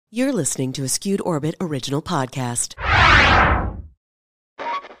You're listening to a Skewed Orbit original podcast. Time,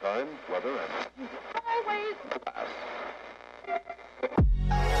 weather, and always pass.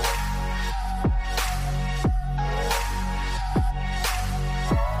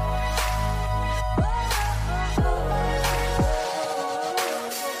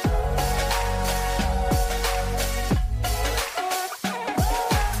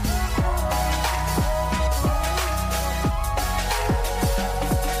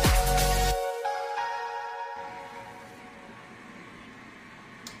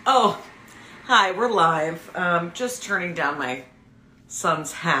 Oh, hi, we're live. Just turning down my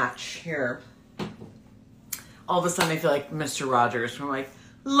son's hatch here. All of a sudden I feel like Mr. Rogers. I'm like,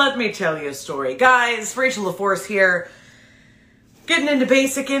 let me tell you a story. Guys, Rachel LaForce here. Getting into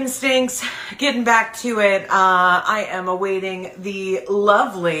Basic Instincts, getting back to it. I am awaiting the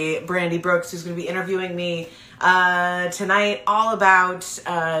lovely Brandy Brooks, who's going to be interviewing me tonight all about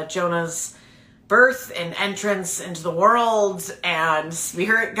Jonah's birth and entrance into the world and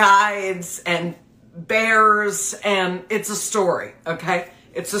spirit guides and bears, and it's a story, okay?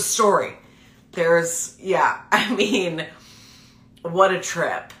 It's a story. I mean, what a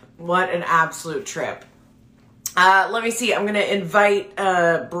trip. What an absolute trip. Let me see. I'm going to invite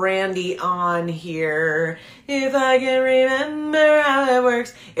Brandy on here. If I can remember how it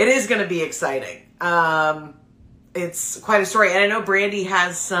works. It is going to be exciting. It's quite a story. And I know Brandy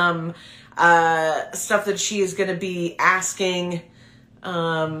has some stuff that she is going to be asking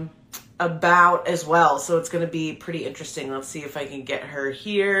about as well. So it's going to be pretty interesting. Let's see if I can get her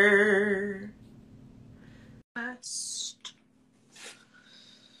here. And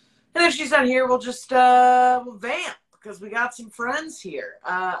if she's not here, we'll just we'll vamp because we got some friends here.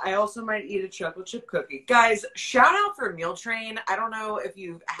 I also might eat a chocolate chip cookie. Guys, shout out for Meal Train. I don't know if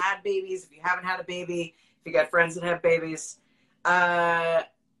you've had babies, if you haven't had a baby, if you got friends that have babies.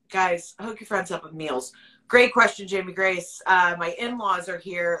 Guys, hook your friends up with meals. Great question, Jamie Grace. My in-laws are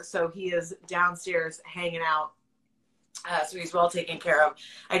here, so he is downstairs hanging out. So he's well taken care of.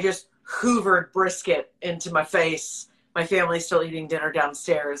 I just hoovered brisket into my face. My family's still eating dinner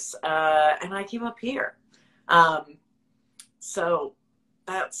downstairs, and I came up here. So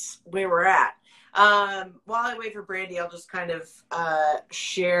that's where we're at. While I wait for Brandy, I'll just kind of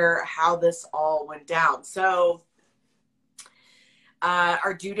share how this all went down. So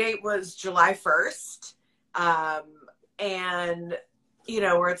our due date was July 1st. And, you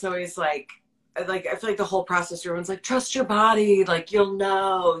know, where it's always like, I feel like the whole process, everyone's like, trust your body. Like, you'll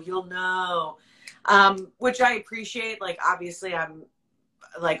know. Which I appreciate. Like, obviously I'm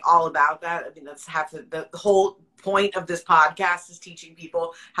like all about that. I mean, that's half the whole point of this podcast is teaching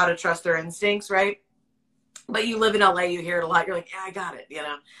people how to trust their instincts. Right. But you live in LA, you hear it a lot. You're like, yeah, I got it. You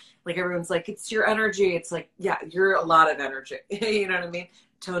know, like everyone's like, it's your energy. It's like, yeah, you're a lot of energy. You know what I mean?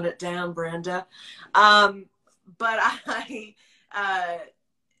 Tone it down, Brenda. But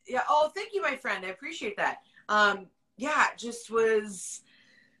yeah. Oh, thank you, my friend. I appreciate that. Yeah, just was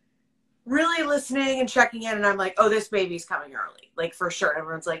really listening and checking in, and I'm like, oh, this baby's coming early, like for sure.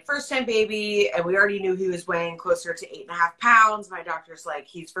 Everyone's like, first time baby, and we already knew he was weighing closer to 8.5 pounds. My doctor's like,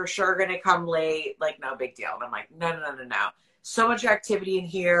 he's for sure gonna come late, like no big deal. And I'm like, no. So much activity in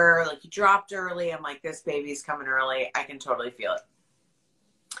here, like he dropped early. I'm like, this baby's coming early. I can totally feel it.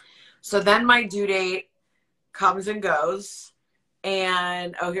 So then my due date comes and goes,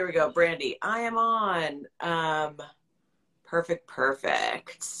 and oh, here we go, Brandy. I am on. Perfect.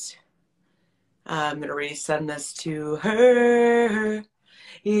 I'm going to resend this to her.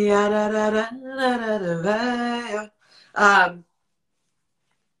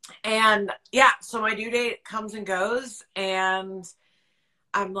 And yeah, so my due date comes and goes, and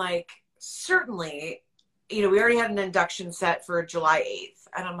I'm like, certainly, you know, we already had an induction set for July 8th.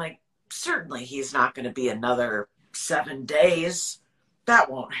 And I'm like, certainly he's not going to be another 7 days. That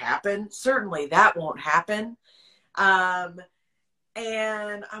won't happen. Certainly that won't happen. And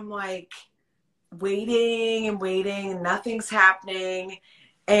I'm like, waiting, and nothing's happening.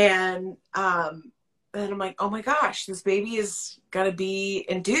 And I'm like, oh my gosh, this baby is gonna be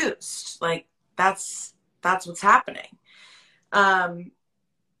induced. Like that's what's happening. And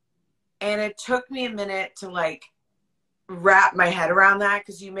it took me a minute to like wrap my head around that,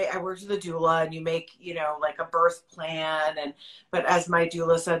 because I worked with a doula, and you make, you know, like a birth plan, but as my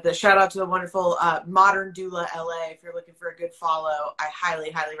doula said, the shout out to the wonderful Modern Doula LA. If you're looking for a good follow, I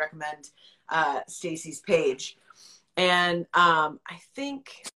highly recommend Stacy's page. And I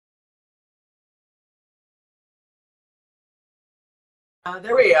think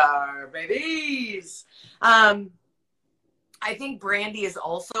there we are, babies. I think Brandy is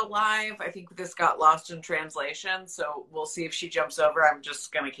also live. I think this got lost in translation, so we'll see if she jumps over. I'm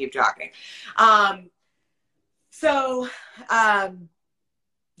just going to keep talking.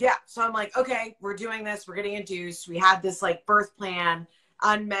 Yeah, so I'm like, okay, we're doing this. We're getting induced. We had this like birth plan,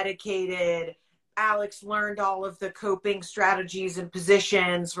 unmedicated. Alex learned all of the coping strategies and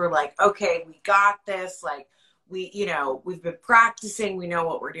positions. We're like, okay, we got this. Like we've been practicing. We know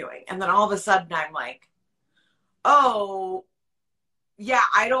what we're doing. And then all of a sudden I'm like, oh, yeah,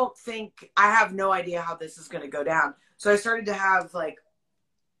 I have no idea how this is going to go down. So I started to have like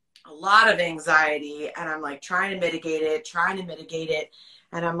a lot of anxiety, and I'm like trying to mitigate it.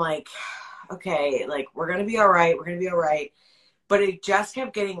 And I'm like, okay, like we're going to be all right. We're going to be all right. But it just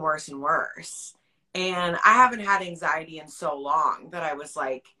kept getting worse and worse. And I haven't had anxiety in so long that I was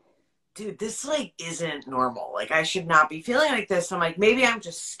like, dude, this like isn't normal. Like I should not be feeling like this. I'm like, maybe I'm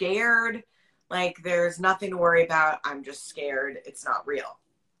just scared. Like there's nothing to worry about. I'm just scared. It's not real.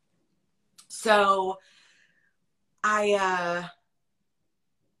 So the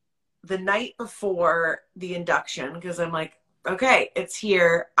night before the induction, because I'm like, okay, it's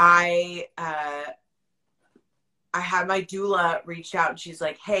here. I had my doula reached out and she's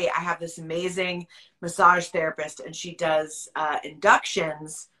like, hey, I have this amazing massage therapist and she does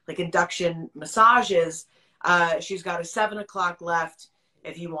inductions, like induction massages. She's got a 7 o'clock left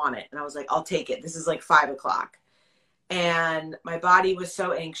if you want it. And I was like, I'll take it. This is like 5 o'clock. And my body was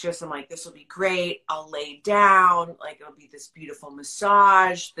so anxious. I'm like, this will be great. I'll lay down. Like it'll be this beautiful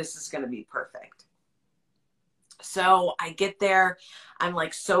massage. This is going to be perfect. So I get there. I'm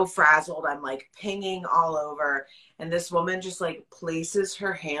like so frazzled. I'm like pinging all over. And this woman just like places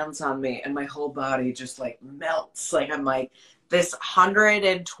her hands on me and my whole body just like melts. Like I'm like this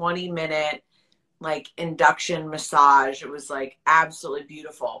 120-minute like induction massage. It was like absolutely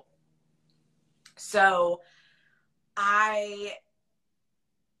beautiful. So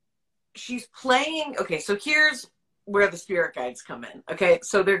she's playing. Okay. So here's where the spirit guides come in. Okay.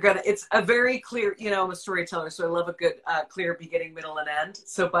 So it's a very clear, I'm a storyteller. So I love a good, clear beginning, middle, and end.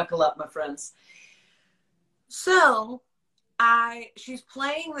 So buckle up, my friends. So she's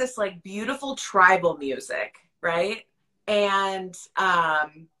playing this like beautiful tribal music. Right. And,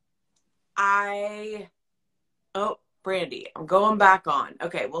 Brandy, I'm going back on.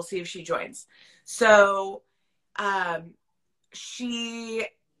 Okay. We'll see if she joins. So, she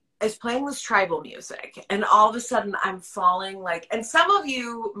is playing this tribal music and all of a sudden I'm falling like, and some of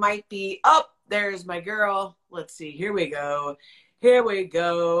you might be, oh, there's my girl. Let's see. Here we go.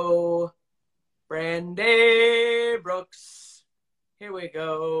 Brandy Brooks. Here we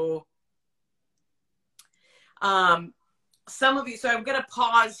go. Some of you, so I'm going to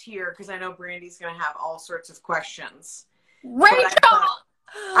pause here because I know Brandy's going to have all sorts of questions. Rachel!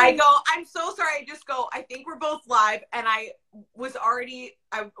 I I'm so sorry. I think we're both live, and I was already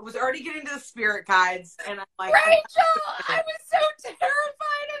getting to the spirit guides, and I'm like, Rachel, I was so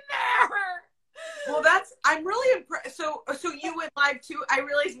terrified in there. Well, I'm really impressed. So you went live too. I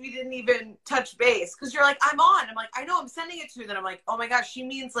realized we didn't even touch base because you're like, I'm on. I'm like, I know, I'm sending it to her. Then I'm like, oh my gosh, she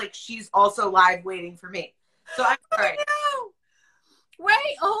means like she's also live waiting for me. So I'm sorry. No.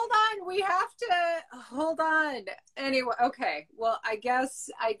 Wait, hold on. We have to hold on. Anyway, okay. Well, I guess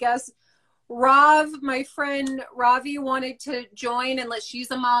my friend Ravi wanted to join unless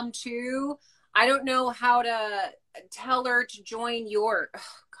she's a mom too. I don't know how to tell her to join your. Oh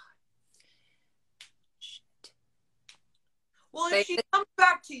God. Shit. Well, if she comes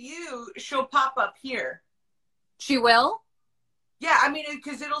back to you, she'll pop up here. She will? Yeah, I mean,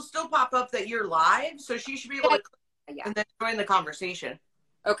 because it'll still pop up that you're live, so she should be able to click and then join the conversation.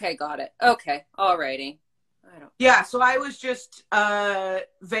 Okay, got it. Okay, alrighty. Yeah, so I was just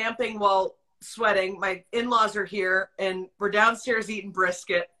vamping while sweating. My in-laws are here, and we're downstairs eating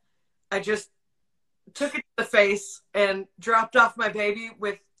brisket. I just took it to the face and dropped off my baby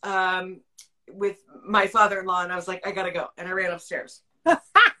with my father-in-law, and I was like, I gotta go, and I ran upstairs.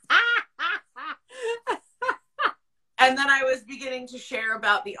 And then I was beginning to share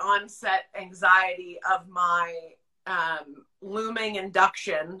about the onset anxiety of my looming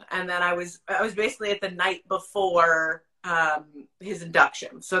induction, and then I was basically at the night before his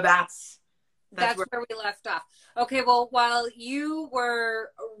induction. So that's where we left off. Okay, well, while you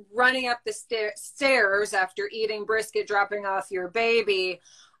were running up the stairs after eating brisket, dropping off your baby,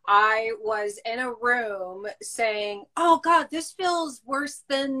 I was in a room saying, oh God, this feels worse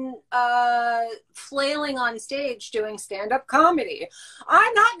than flailing on stage doing stand-up comedy.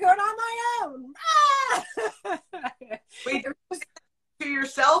 I'm not good on my own. Wait, to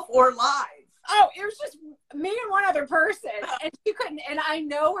yourself or live? Oh, it was just me and one other person, and she couldn't, and I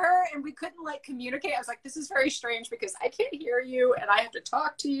know her, and we couldn't like communicate. I was like, this is very strange because I can't hear you and I have to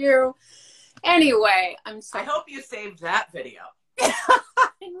talk to you. Anyway, I hope you saved that video.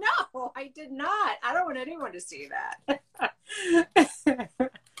 No, I did not. I don't want anyone to see that.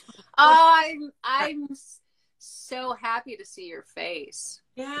 I'm so happy to see your face.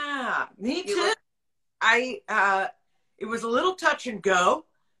 Yeah, me too. It was a little touch and go.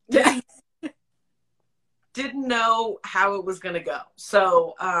 Didn't know how it was going to go.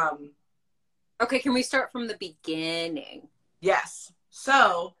 So, okay, can we start from the beginning? Yes.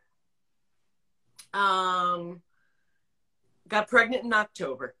 So, got pregnant in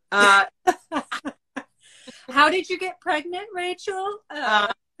October. How did you get pregnant, Rachel?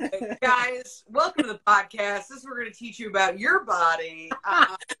 Guys, welcome to the podcast. This is we're going to teach you about your body.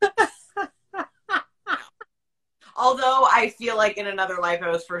 Although I feel like in another life, I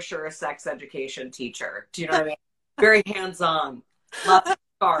was for sure a sex education teacher. Do you know what I mean? Very hands-on. Lots of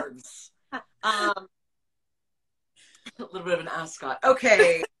cards. A little bit of an ascot.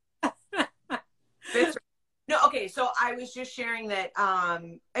 Okay. No, okay. So I was just sharing that,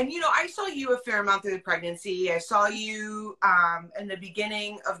 and I saw you a fair amount through the pregnancy. I saw you in the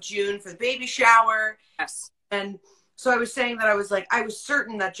beginning of June for the baby shower. Yes. And so I was saying that I was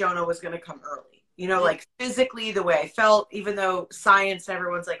certain that Jonah was going to come early. Like physically the way I felt, even though science,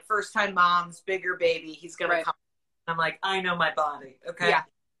 everyone's like, first time moms, bigger baby, he's going to come. I'm like, I know my body. Okay. Yeah.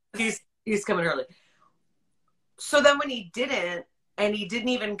 He's coming early. So then when he didn't, and he didn't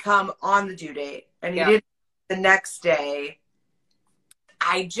even come on the due date, and he didn't the next day,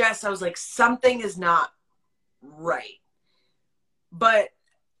 I was like, something is not right. But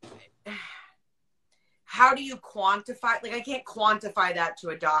how do you quantify? Like, I can't quantify that to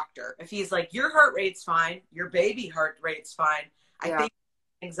a doctor. If he's like, your heart rate's fine, your baby heart rate's fine, I think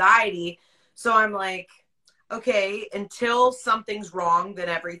anxiety. So I'm like, okay, until something's wrong, then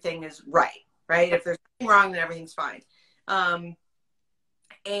everything is right? If there's something wrong, then everything's fine.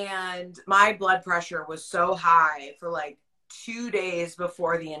 And my blood pressure was so high for like 2 days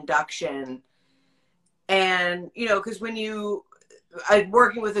before the induction. And, because when I'm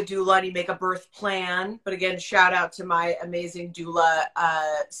working with a doula and you make a birth plan, but again, shout out to my amazing doula,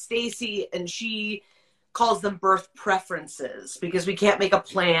 Stacy, and she calls them birth preferences because we can't make a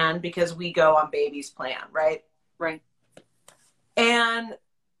plan because we go on baby's plan, right? Right. And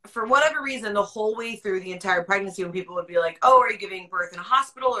for whatever reason, the whole way through the entire pregnancy, when people would be like, oh, are you giving birth in a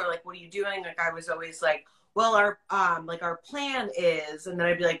hospital? Or like, what are you doing? Like, I was always like, well, our plan is, and then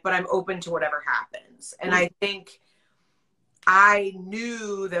I'd be like, but I'm open to whatever happens. And I think I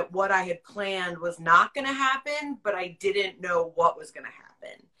knew that what I had planned was not going to happen, but I didn't know what was going to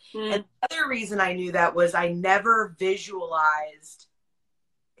happen. And the other reason I knew that was I never visualized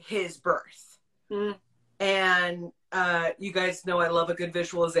his birth. And you guys know I love a good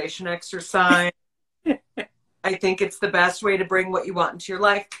visualization exercise. I think it's the best way to bring what you want into your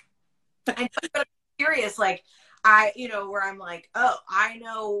life. And I'm curious, like, where I'm like, oh, I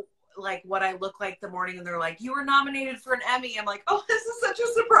know like what I look like the morning, and they're like, you were nominated for an Emmy. I'm like, oh, this is such a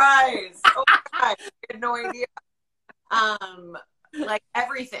surprise. Oh my God, I had no idea. Like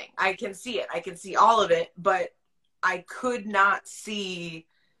everything, I can see it. I can see all of it, but I could not see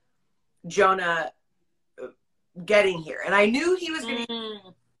Jonah getting here. And I knew he was going to,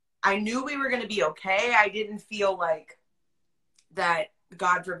 I knew we were going to be okay. I didn't feel like that,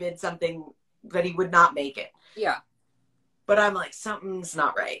 God forbid, something that he would not make it. Yeah. But I'm like, something's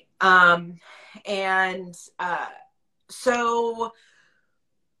not right. So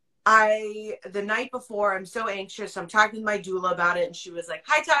the night before, I'm so anxious. I'm talking to my doula about it, and she was like,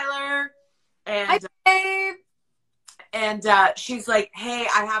 hi, Tyler. And, hi, babe. And she's like, hey,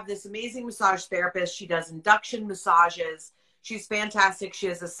 I have this amazing massage therapist. She does induction massages. She's fantastic. She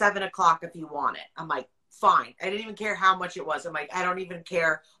has a 7 o'clock if you want it. I'm like, fine. I didn't even care how much it was. I'm like, I don't even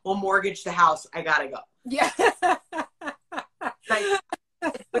care. We'll mortgage the house. I gotta go. Yeah. Like,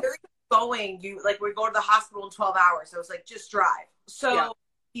 where are you going? We go to the hospital in 12 hours. I was like, just drive. So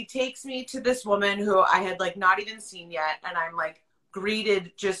he takes me to this woman who I had like not even seen yet. And I'm like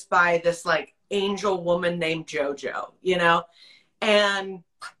greeted just by this like angel woman named JoJo, and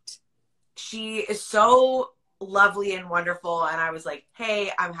she is so lovely and wonderful. And I was like,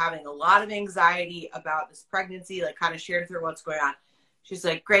 hey, I'm having a lot of anxiety about this pregnancy, like kind of shared with her what's going on. She's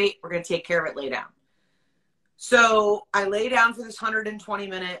like, great, we're going to take care of it. Lay down. So I lay down for this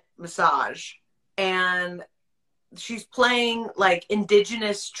 120-minute massage, and she's playing like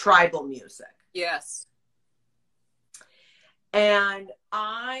indigenous tribal music. Yes. And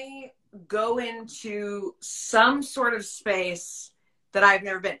I go into some sort of space that I've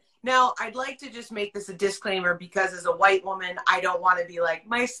never been. Now, I'd like to just make this a disclaimer because as a white woman, I don't want to be like,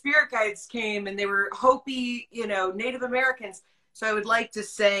 my spirit guides came and they were Hopi, you know, Native Americans. So I would like to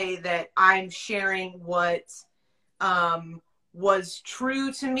say that I'm sharing what was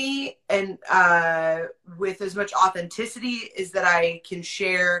true to me and with as much authenticity as that I can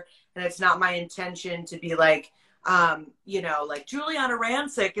share. And it's not my intention to be like, you know, like Juliana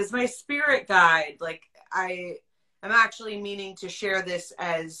Rancic is my spirit guide. Like I'm actually meaning to share this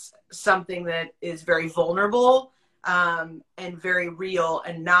as something that is very vulnerable and very real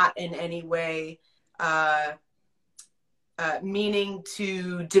and not in any way meaning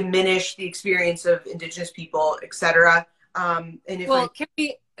to diminish the experience of Indigenous people, etc. And if can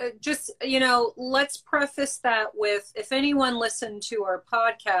we just, you know, let's preface that with, if anyone listened to our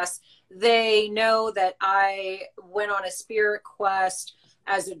podcast, they know that I went on a spirit quest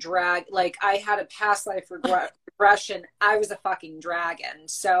as a drag. Like, I had a past life regression. I was a fucking dragon.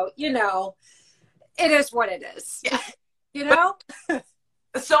 So, you know, it is what it is. Yeah. You know?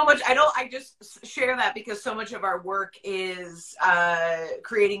 So much, I just share that because so much of our work is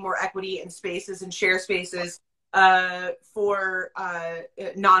creating more equity in spaces and share spaces for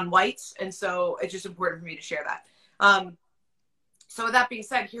non-whites. And so it's just important for me to share that. So with that being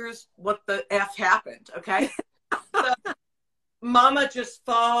said, here's what the F happened, okay? So Mama just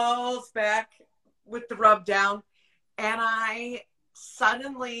falls back with the rub down, and I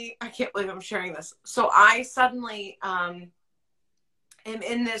can't believe I'm sharing this. So I suddenly am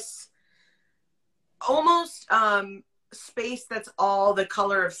in this almost space that's all the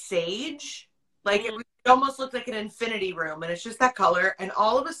color of sage. Like it almost looked like an infinity room, and it's just that color. And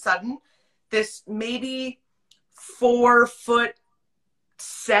all of a sudden, this maybe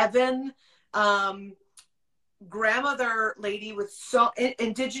 4'7" grandmother lady with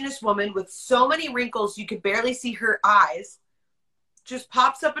indigenous woman with so many wrinkles you could barely see her eyes just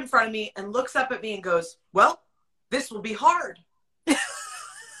pops up in front of me and looks up at me and goes, "Well, this will be hard."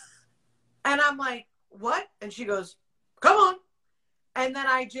 And I'm like, "What?" And she goes, "Come on." And then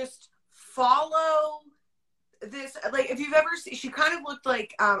I just follow this, like, if you've ever seen, she kind of looked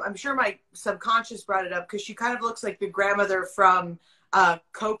like, I'm sure my subconscious brought it up because she kind of looks like the grandmother from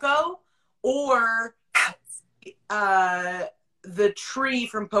Coco or the tree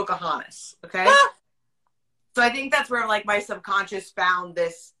from Pocahontas. Okay. So I think that's where like my subconscious found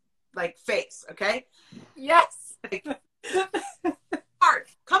this like face. Okay. Yes. Like, hard.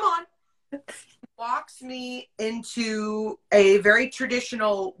 Come on. Walks me into a very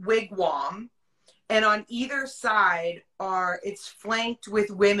traditional wigwam, and on either side it's flanked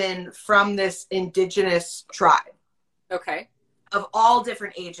with women from this indigenous tribe. Okay. Of all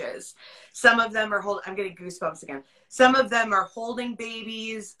different ages. Some of them are I'm getting goosebumps again. Some of them are holding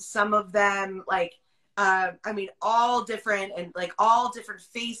babies. Some of them all different, and like all different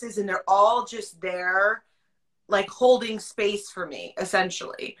faces, and they're all just there like holding space for me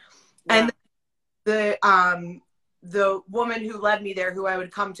essentially. Yeah. And the woman who led me there, who I would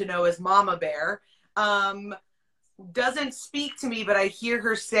come to know as Mama Bear, doesn't speak to me, but I hear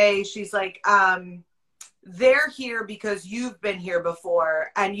her say, she's like, they're here because you've been here before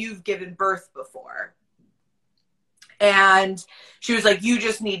and you've given birth before. And she was like, you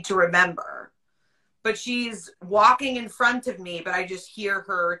just need to remember. But she's walking in front of me, but I just hear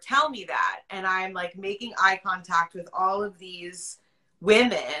her tell me that. And I'm like making eye contact with all of these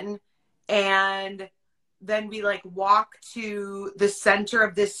women. And then we like walk to the center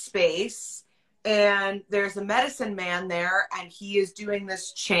of this space, and there's a medicine man there, and he is doing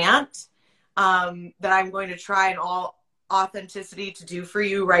this chant that I'm going to try in all authenticity to do for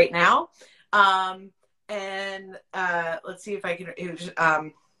you right now. And let's see if I can.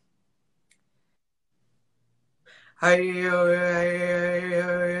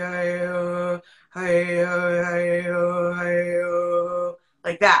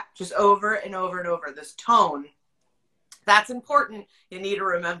 Like that, just over and over and over. This tone, that's important. You need to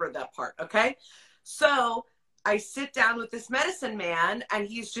remember that part, okay? So I sit down with this medicine man, and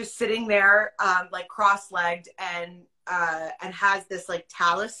he's just sitting there, like cross-legged, and has this like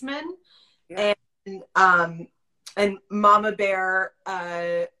talisman, yeah. And Mama Bear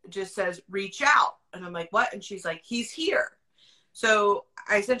just says, "Reach out," and I'm like, "What?" And she's like, "He's here." So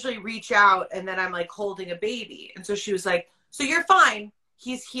I essentially reach out, and then I'm like holding a baby, and so she was like, "So you're fine.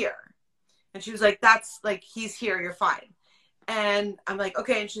 He's here." And she was like, "That's like, he's here. You're fine." And I'm like,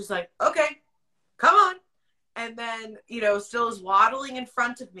 "Okay." And she's like, "Okay, come on." And then, still is waddling in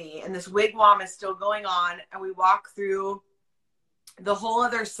front of me, and this wigwam is still going on. And we walk through the whole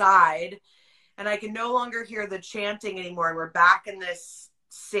other side, and I can no longer hear the chanting anymore. And we're back in this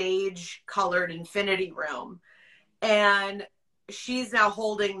sage colored infinity room. And she's now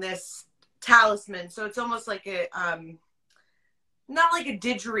holding this talisman. So it's almost like a, not like a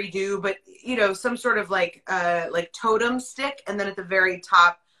didgeridoo, but you know, some sort of like totem stick. And then at the very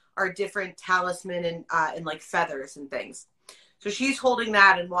top are different talisman and like feathers and things. So she's holding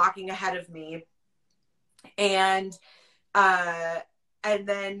that and walking ahead of me. And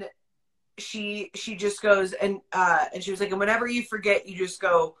then she just goes and she was like, and whenever you forget, you just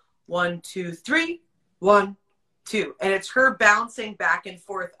go 1, 2, 3, 1, 2. And it's her bouncing back and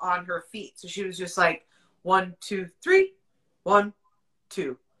forth on her feet. So she was just like 1, 2, 3, 1,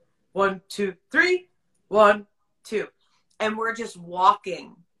 2, 1, 2, 3, 1, 2. And we're just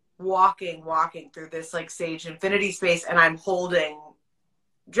walking through this like sage infinity space. And I'm holding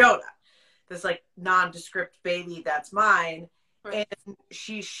Jonah, this like nondescript baby that's mine. Right. And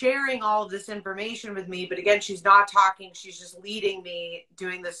she's sharing all of this information with me. But again, she's not talking. She's just leading me,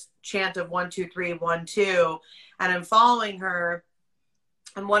 doing this chant of 1, 2, 3, 1, 2. And I'm following her.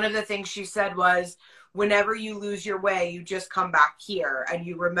 And one of the things she said was, whenever you lose your way, you just come back here and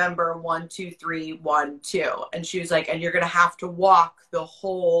you remember 1, 2, 3, 1, 2. And she was like, and you're going to have to walk the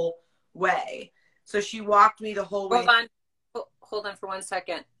whole way. So she walked me the whole way. Hold on for 1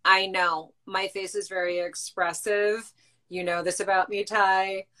 second. I know my face is very expressive. You know this about me,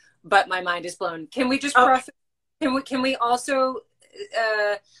 Ty, but my mind is blown. Can we just can we also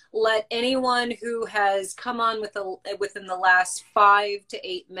let anyone who has come on within the last 5 to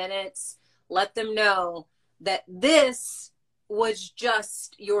 8 minutes, let them know that this was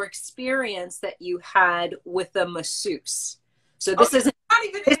just your experience that you had with the masseuse. So this isn't not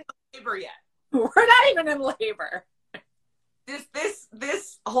even in labor yet. We're not even in labor.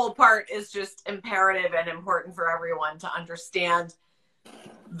 This whole part is just imperative and important for everyone to understand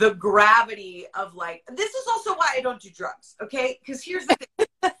the gravity of like, this is also why I don't do drugs. Okay. Cause here's the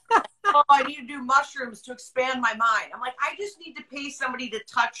thing. Oh, I need to do mushrooms to expand my mind. I'm like, I just need to pay somebody to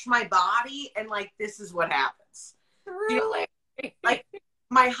touch my body. And like, this is what happens. Really? You know, like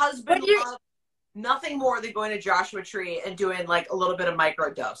my husband loves nothing more than going to Joshua Tree and doing like a little bit of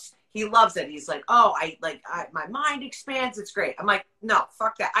microdose. He loves it. He's like, oh, my mind expands. It's great. I'm like, no,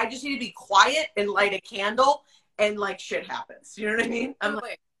 fuck that. I just need to be quiet and light a candle and like shit happens. You know what I mean? I'm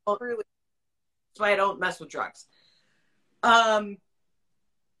like, oh, really? That's why I don't mess with drugs.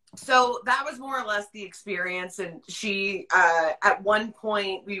 So that was more or less the experience. And she, at one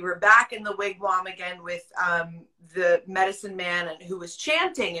point we were back in the wigwam again with, the medicine man who was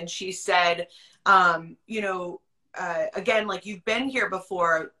chanting. And she said, you know, again, like you've been here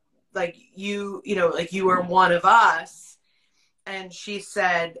before, like you know, like you were one of us. And she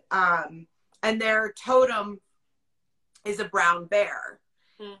said, and their totem is a brown bear.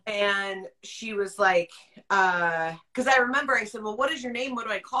 And she was like, because I remember I said, well, what is your name? What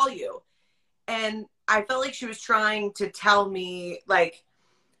do I call you? And I felt like she was trying to tell me like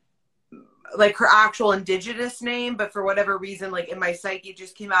her actual indigenous name, but for whatever reason, like in my psyche, it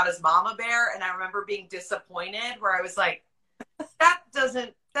just came out as Mama Bear. And I remember being disappointed where I was like,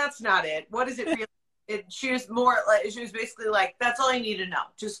 that's not it. What is it really? She was more like, she was basically like, that's all I need to know.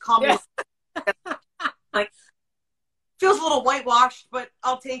 Just call me. Like, feels a little whitewashed, but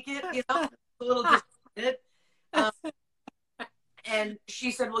I'll take it, you know, a little disappointed. And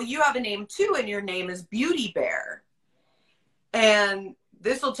she said, well, you have a name too, and your name is Beauty Bear. And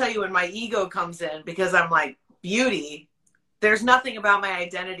this will tell you when my ego comes in, because I'm like, beauty, there's nothing about my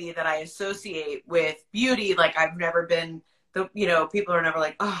identity that I associate with beauty. Like I've never been you know, people are never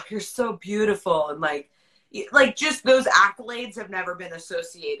like, oh, you're so beautiful. And like just those accolades have never been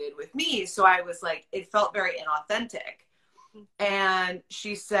associated with me. So I was like, it felt very inauthentic. And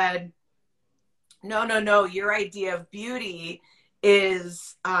she said, no, your idea of beauty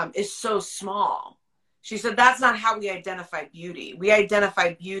is so small. She said, that's not how we identify beauty. We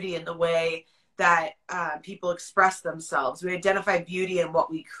identify beauty in the way that people express themselves. We identify beauty in what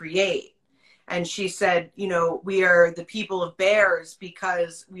we create. And she said, you know, we are the people of bears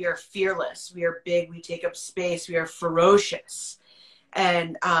because we are fearless. We are big. We take up space. We are ferocious.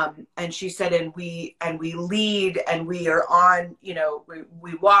 And she said, and we lead, and we are on, you know,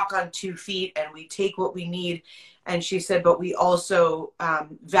 we walk on 2 feet and we take what we need. And she said, but we also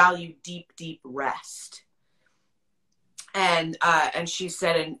value deep, deep rest. And she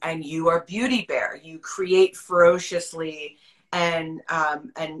said, and you are Beauty Bear. You create ferociously. And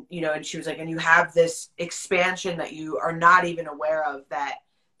you know, and she was like, and you have this expansion that you are not even aware of that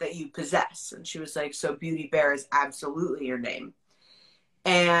you possess. And she was like, so Beauty Bear is absolutely your name.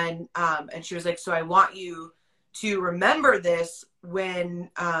 And she was like, so I want you to remember this when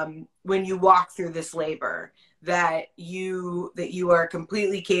you walk through this labor, that you are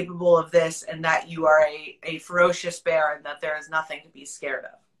completely capable of this, and that you are a ferocious bear, and that there is nothing to be scared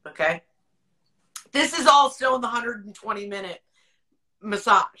of. Okay. This is all still in the 120-minute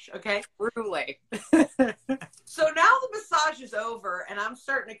massage. Okay. Truly. So now the massage is over, and I'm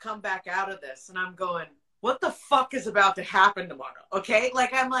starting to come back out of this, and I'm going, what the fuck is about to happen tomorrow? Okay.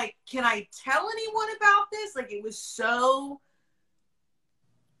 Like, I'm like, can I tell anyone about this? Like, it was so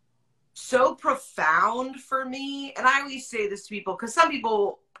profound for me. And I always say this to people, because some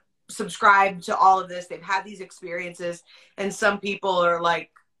people subscribe to all of this. They've had these experiences, and some people are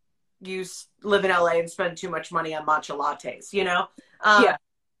like, you live in LA and spend too much money on matcha lattes, you know? Yeah.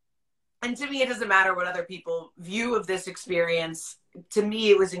 And to me, it doesn't matter what other people view of this experience. To me,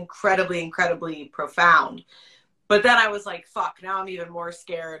 it was incredibly, incredibly profound. But then I was like, fuck, now I'm even more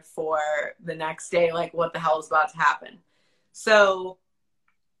scared for the next day. Like, what the hell is about to happen? So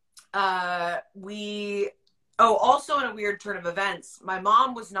also in a weird turn of events, my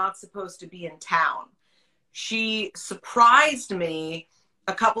mom was not supposed to be in town. She surprised me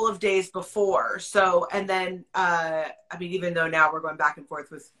a couple of days before. So, and then, I mean, even though now we're going back and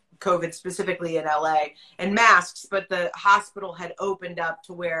forth with COVID specifically in LA and masks, but the hospital had opened up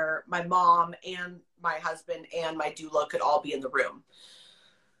to where my mom and my husband and my doula could all be in the room.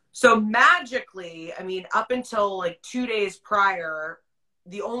 So magically, I mean, up until like 2 days prior,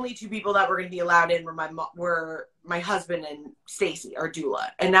 the only two people that were going to be allowed in were my husband and Stacy, our doula.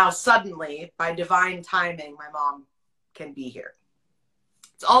 And now suddenly, by divine timing, my mom can be here.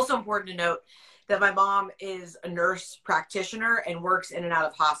 It's also important to note that my mom is a nurse practitioner and works in and out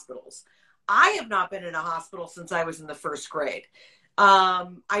of hospitals. I have not been in a hospital since I was in the first grade.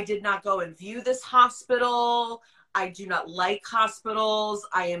 I did not go and view this hospital. I do not like hospitals.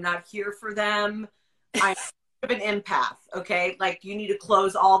 I am not here for them. I'm an empath, okay? Like, you need to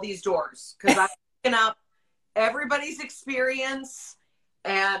close all these doors, because I'm picking up everybody's experience,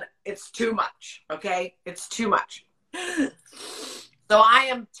 and it's too much, okay? It's too much. So I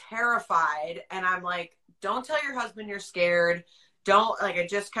am terrified, and I'm like, don't tell your husband you're scared. Don't, like, I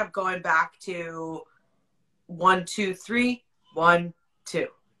just kept going back to 1, 2, 3, 1, 2,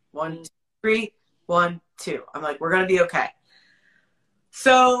 1, 2, 3, 1, 2. I'm like, we're going to be okay.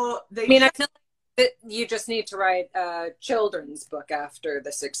 So I feel like that you just need to write a children's book after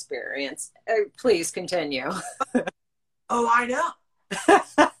this experience. Please continue. Oh, I know.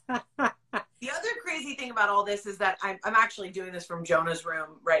 The other crazy thing about all this is that I'm actually doing this from Jonah's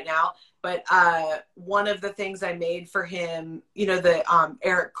room right now. But one of the things I made for him, you know, the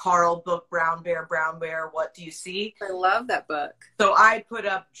Eric Carle book, Brown Bear, What Do You See? I love that book. So I put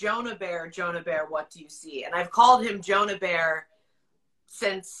up Jonah Bear, What Do You See? And I've called him Jonah Bear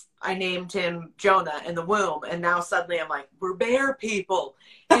since I named him Jonah in the womb. And now suddenly I'm like, we're bear people.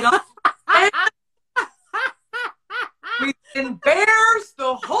 You know? We've been bears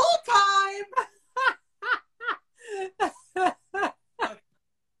the whole time.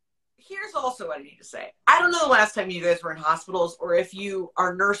 Here's also what I need to say. I don't know the last time you guys were in hospitals, or if you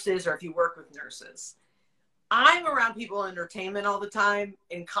are nurses, or if you work with nurses. I'm around people in entertainment all the time,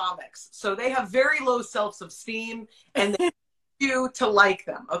 in comics. So they have very low self-esteem, and they you to like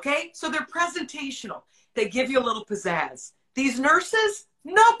them, okay? So they're presentational. They give you a little pizzazz. These nurses,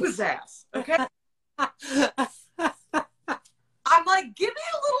 no pizzazz, okay? I'm like, give me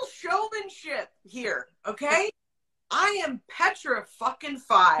a little showmanship here, okay? I am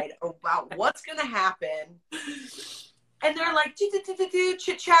petrified about what's going to happen. And they're like,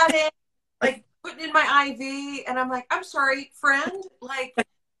 chit-chatting, like putting in my IV. And I'm like, I'm sorry, friend. Like,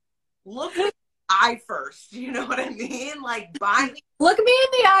 look at the eye first. You know what I mean? Like, buy me. Look me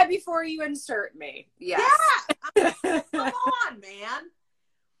in the eye before you insert me. Yes. Yeah. Come on, man.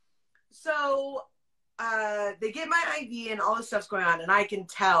 So they get my IV and all this stuff's going on, and I can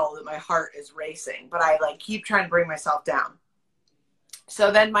tell that my heart is racing, but I like keep trying to bring myself down.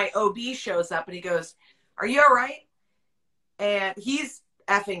 So then my OB shows up and he goes, "Are you all right?" And he's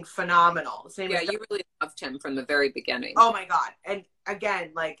effing phenomenal. Yeah, you really loved him from the very beginning. Oh my God. And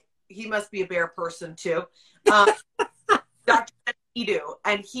again, like, he must be a bear person too. Dr. Edu.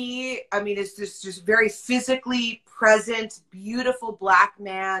 And he, I mean, is just very physically present, beautiful black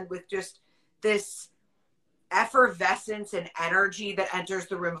man with just this effervescence and energy that enters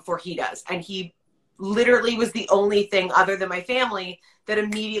the room before he does. And he literally was the only thing other than my family that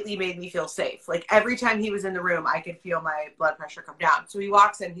immediately made me feel safe. Like, every time he was in the room, I could feel my blood pressure come down. So he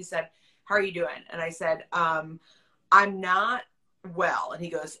walks in, he said, "How are you doing?" And I said, "I'm not well." And he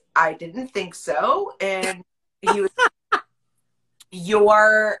goes, "I didn't think so." And he was, she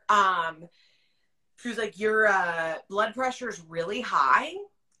was like, "Your blood pressure is really high,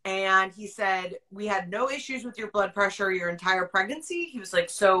 And he said, we had no issues with your blood pressure your entire pregnancy. He was like,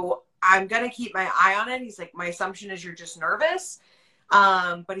 so I'm going to keep my eye on it. He's like, my assumption is you're just nervous.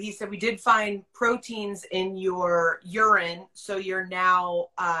 But he said, we did find proteins in your urine. So you're now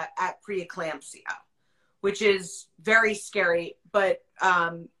at preeclampsia, which is very scary. But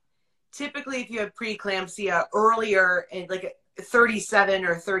typically if you have preeclampsia earlier in like 37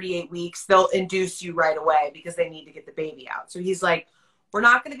 or 38 weeks, they'll induce you right away because they need to get the baby out. So he's like, we're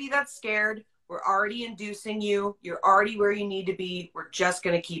not going to be that scared. We're already inducing you. You're already where you need to be. We're just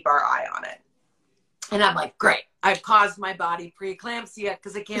going to keep our eye on it. And I'm like, great. I've caused my body preeclampsia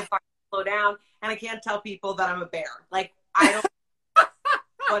because I can't fucking slow down and I can't tell people that I'm a bear. Like, I don't.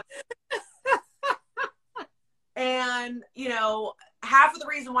 What? And, you know, half of the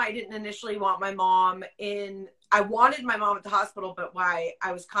reason why I didn't initially want my mom I wanted my mom at the hospital, but why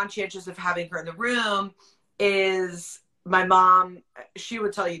I was conscientious of having her in the room is my mom, she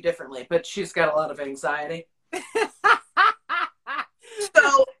would tell you differently, but she's got a lot of anxiety.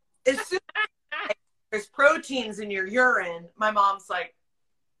 So as soon as there's proteins in your urine, my mom's like,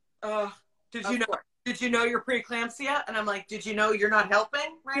 oh, did you know you're preeclampsia? And I'm like, did you know you're not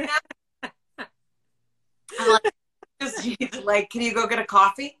helping right now? I'm like, can you go get a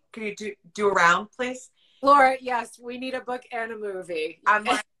coffee? Can you do a round, please? Laura, yes, we need a book and a movie. I'm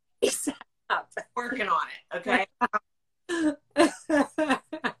like, working on it, okay?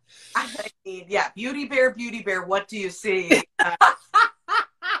 I mean, yeah, beauty bear, what do you see? Do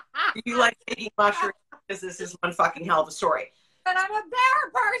you like taking mushrooms? Because this is one fucking hell of a story. But I'm a bear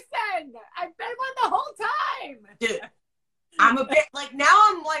person. I've been one the whole time. Dude, I'm a bear. Like, now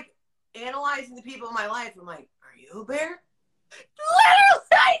I'm like analyzing the people in my life. I'm like, are you a bear? Literally,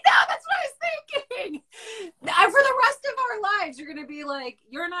 I know. That's what I was thinking. For the rest of our lives, you're going to be like,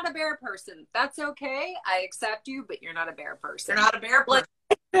 you're not a bear person. That's okay. I accept you, but you're not a bear person. You're not a bear person.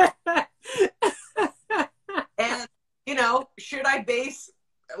 And, you know, should I base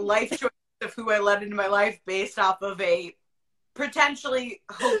life choices of who I let into my life based off of a potentially,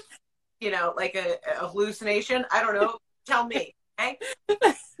 you know, like a hallucination? I don't know. Tell me. Okay?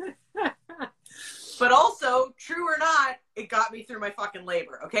 But also, true or not, it got me through my fucking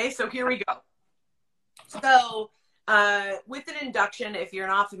labor. Okay, so here we go. So with an induction, if you're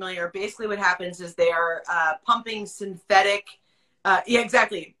not familiar, basically what happens is they are pumping synthetic, yeah,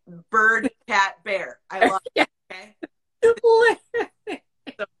 exactly, bird, cat, bear. I love it. Okay,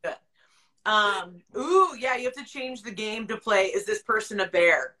 so good. Ooh, yeah, you have to change the game to play. Is this person a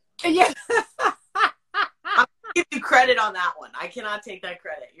bear? Yeah. I'm gonna give you credit on that one. I cannot take that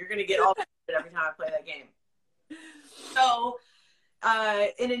credit. You're gonna get all the credit every time I play that game. So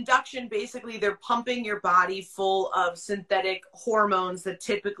in induction, basically they're pumping your body full of synthetic hormones that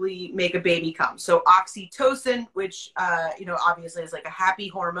typically make a baby come. So oxytocin, which you know, obviously is like a happy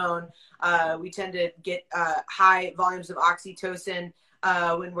hormone. We tend to get high volumes of oxytocin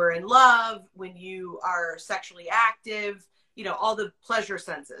when we're in love, when you are sexually active, you know, all the pleasure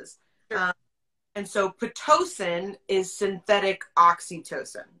senses. Sure. And so Pitocin is synthetic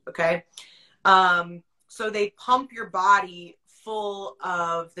oxytocin, okay? So they pump your body full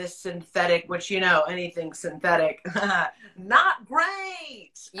of this synthetic, which, you know, anything synthetic, not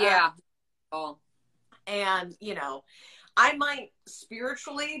great. Yeah. And, you know, I might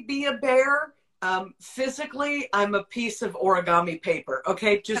spiritually be a bear. Physically, I'm a piece of origami paper,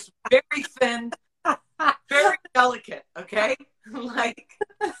 okay? Just very thin, very delicate, okay? Like,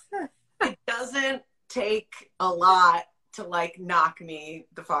 it doesn't take a lot to like knock me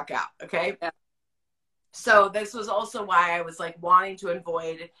the fuck out, okay? Yeah. So this was also why I was like wanting to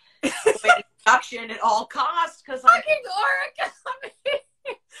avoid induction at all costs, because fucking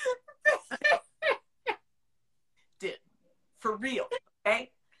origami. Dude, for real,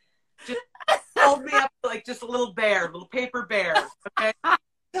 okay? Just hold me up like just a little bear, little paper bear, okay?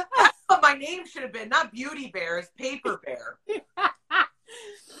 That's what my name should have been, not Beauty Bear, it's Paper Bear.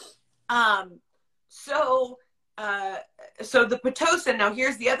 So the Pitocin, now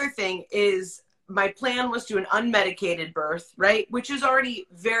here's the other thing, is my plan was to an unmedicated birth, right? Which is already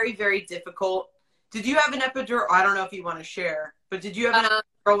very, very difficult. Did you have an epidural? I don't know if you want to share, but did you have an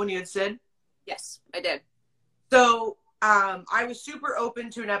epidural when you had Sid? Yes, I did. So I was super open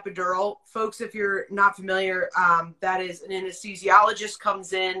to an epidural. Folks, if you're not familiar, that is an anesthesiologist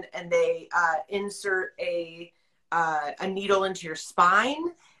comes in and they insert a needle into your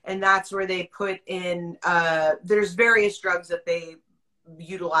spine. And that's where they put in, there's various drugs that they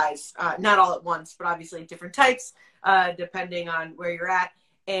utilize, not all at once, but obviously different types, depending on where you're at.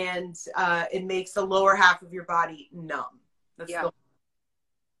 And it makes the lower half of your body numb. That's so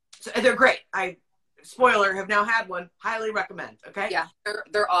they're great. I spoiler, have now had one. Highly recommend. Okay. Yeah,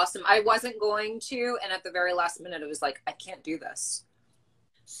 they're awesome. I wasn't going to, and at the very last minute, it was like, I can't do this.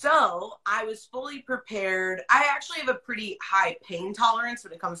 So I was fully prepared. I actually have a pretty high pain tolerance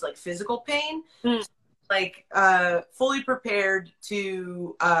when it comes to like physical pain. Like fully prepared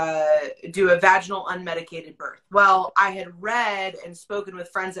to do a vaginal unmedicated birth. Well, I had read and spoken with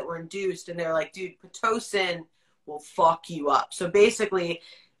friends that were induced, and they're like, dude, Pitocin will fuck you up. So basically,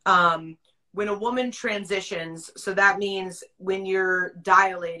 when a woman transitions, so that means when you're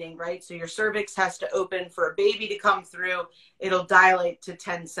dilating, right? So your cervix has to open for a baby to come through. It'll dilate to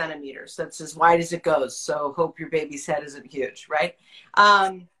 10 centimeters. That's as wide as it goes. So hope your baby's head isn't huge, right?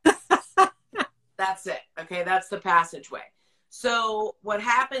 That's it. Okay. That's the passageway. So what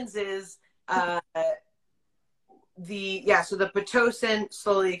happens is, so the Pitocin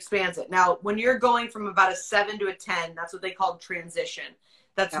slowly expands it. Now, when you're going from about a 7 to a 10, that's what they call transition.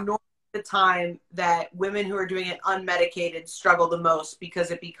 That's normally the time that women who are doing it unmedicated struggle the most,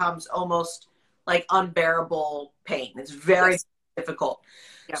 because it becomes almost like unbearable pain. It's very difficult.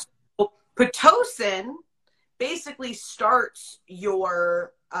 Yeah. So Pitocin basically starts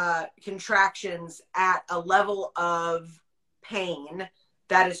your contractions at a level of pain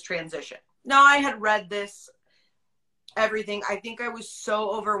that is transition. Now, I had read this, everything. I think I was so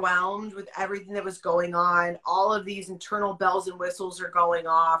overwhelmed with everything that was going on. All of these internal bells and whistles are going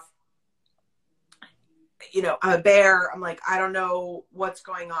off. You know, I'm a bear. I'm like, I don't know what's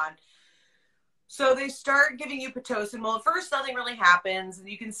going on. So they start giving you Pitocin. Well, at first nothing really happens, and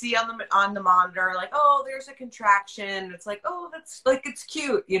you can see on the monitor, like, oh, there's a contraction. It's like, oh, that's like, it's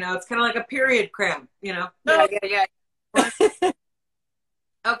cute. You know, it's kind of like a period cramp. You know. Yeah.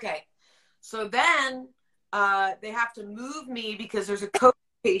 Okay. So then they have to move me because there's a COVID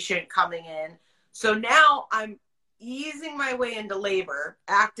patient coming in. So now I'm easing my way into labor,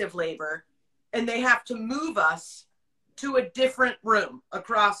 active labor, and they have to move us to a different room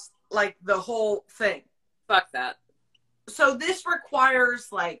across like the whole thing. Fuck that. So this requires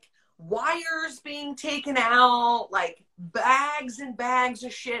like wires being taken out, like bags and bags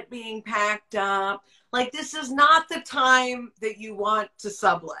of shit being packed up. Like, this is not the time that you want to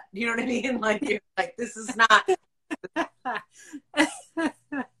sublet. You know what I mean? Like, you're like, this is not.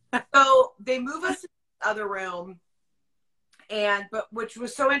 So they move us to the other room. But which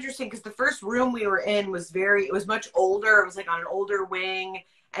was so interesting, because the first room we were in was it was much older. It was like on an older wing.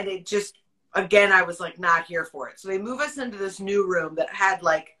 And it just, again, I was like not here for it. So they move us into this new room that had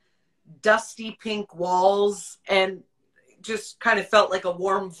like dusty pink walls and just kind of felt like a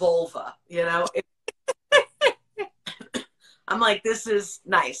warm vulva, you know? I'm like, this is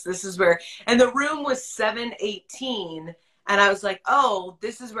nice. This is where, and the room was 718. And I was like, oh,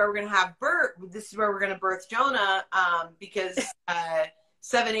 this is where we're going to have birth. This is where we're going to birth Jonah, because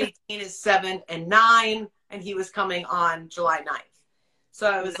 718 is 7 and 9. And he was coming on July 9th. So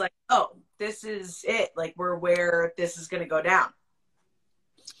I was like, oh, this is it. Like, we're where this is going to go down.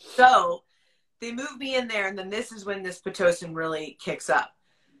 So they move me in there. And then this is when this Pitocin really kicks up.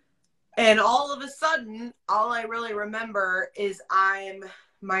 And all of a sudden, all I really remember is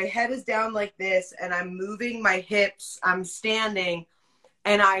my head is down like this, and I'm moving my hips. I'm standing,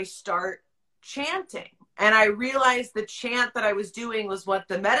 and I start chanting. And I realized the chant that I was doing was what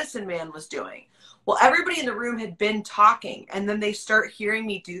the medicine man was doing. Well, everybody in the room had been talking, and then they start hearing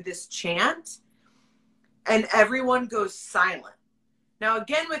me do this chant, and everyone goes silent. Now,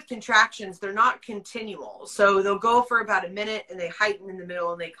 again, with contractions, they're not continual. So they'll go for about a minute, and they heighten in the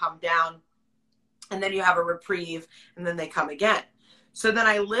middle, and they come down, and then you have a reprieve, and then they come again. So then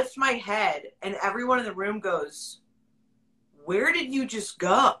I lift my head, and everyone in the room goes, where did you just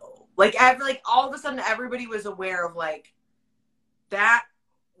go? Like all of a sudden, everybody was aware of like, that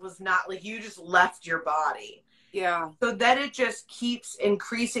was not like, you just left your body. Yeah. So then it just keeps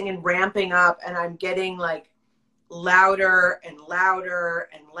increasing and ramping up, and I'm getting like louder and louder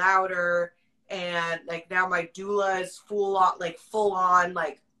and louder. And like now my doula is full on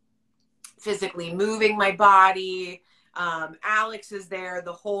like physically moving my body. Alex is there,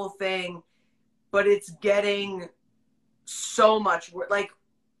 the whole thing, but it's getting so much like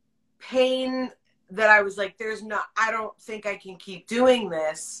pain that I was like, I don't think I can keep doing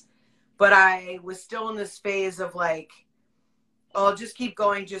this. But I was still in this phase of like, oh, just keep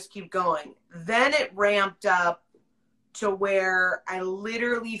going, just keep going. Then it ramped up to where I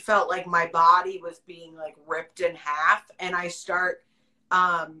literally felt like my body was being like ripped in half. And I start,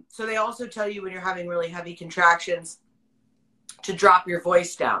 so they also tell you when you're having really heavy contractions to drop your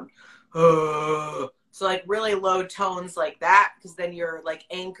voice down. So like really low tones like that, because then you're like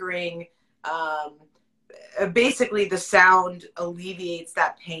anchoring basically the sound alleviates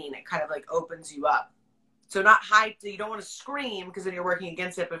that pain. It kind of like opens you up. So not high, you don't want to scream because then you're working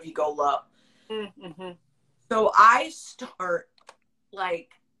against it, but if you go low. Mm-hmm. So I start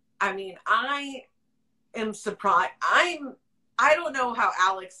like, I mean, I am surprised. I don't know how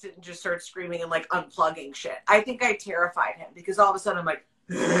Alex didn't just start screaming and like unplugging shit. I think I terrified him because all of a sudden I'm like,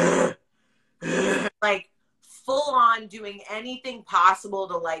 like full on doing anything possible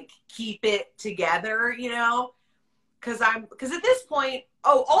to like keep it together, you know? Because at this point,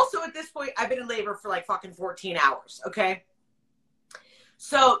 also at this point, I've been in labor for like fucking 14 hours, okay?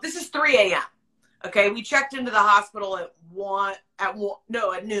 So this is 3 a.m., okay? We checked into the hospital at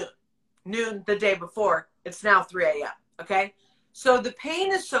noon. Noon the day before. It's now 3 a.m., okay? So the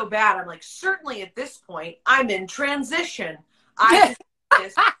pain is so bad, I'm like, certainly at this point, I'm in transition. I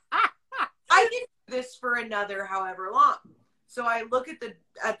can do this for another however long. So I look at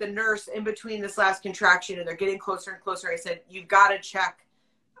the nurse in between this last contraction, and they're getting closer and closer. I said, "You've got to check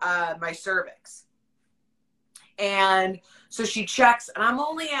my cervix." And so she checks, and I'm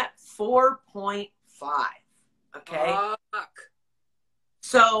only at 4.5. Okay. Fuck.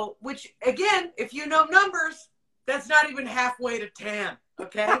 So, which again, if you know numbers, that's not even halfway to 10.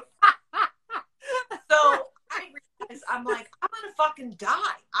 Okay. So I realize I'm like, I'm gonna fucking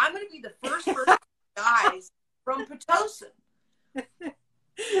die. I'm gonna be the first person that dies from Pitocin.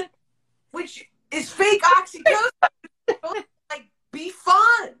 Which is fake oxytocin. Like, be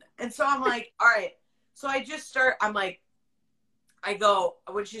fun. And so I'm like, all right. So I just start, I'm like, I go,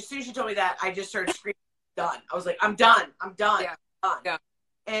 as soon as she told me that, I just started screaming, done. I was like, I'm done. I'm done. Yeah. I'm done. Yeah.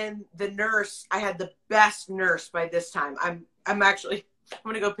 And the nurse, I had the best nurse by this time. I'm going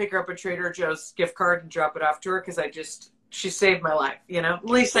to go pick her up a Trader Joe's gift card and drop it off to her because she saved my life, you know? At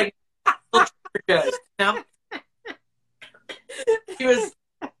least I Trader Joe's, you know? She was,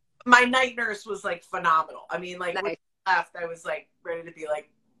 my night nurse was like phenomenal. I mean, like, nice. When she left, I was like ready to be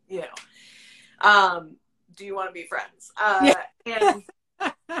like, you know, do you want to be friends? And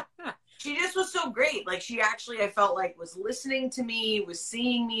she just was so great. Like, she actually, I felt like, was listening to me, was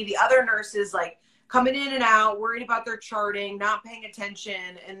seeing me. The other nurses, like, coming in and out, worried about their charting, not paying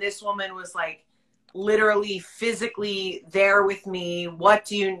attention. And this woman was like literally physically there with me. What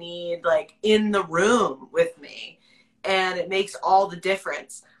do you need? Like, in the room with me. And it makes all the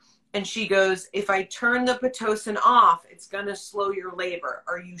difference. And she goes, if I turn the Pitocin off, it's going to slow your labor.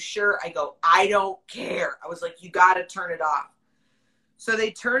 Are you sure? I go, I don't care. I was like, you got to turn it off. So they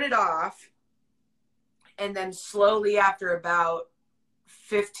turn it off. And then slowly after about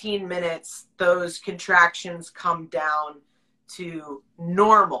 15 minutes, those contractions come down to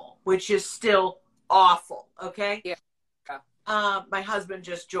normal, which is still awful. Okay. Yeah. My husband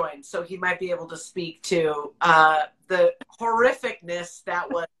just joined, so he might be able to speak to the horrificness that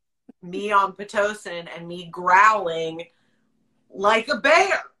was me on Pitocin and me growling like a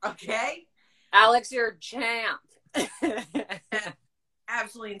bear. Okay. Alex, you're a champ.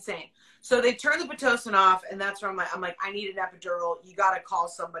 Absolutely insane. So they turn the Pitocin off, and that's where I'm like, I need an epidural. You got to call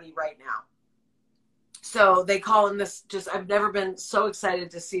somebody right now. So they call in this, I've never been so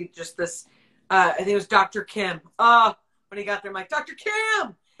excited to see just this. I think it was Dr. Kim. When he got there, I'm like, Dr.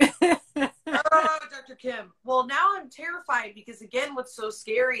 Kim. Oh, Dr. Kim. Well, now I'm terrified because, again, what's so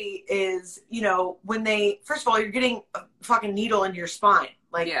scary is, you know, when first of all, you're getting a fucking needle into your spine.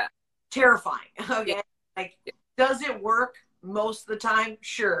 Like, yeah. Terrifying. Okay. Yeah. Like, does it work most of the time?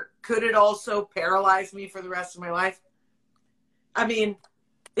 Sure. Could it also paralyze me for the rest of my life? I mean,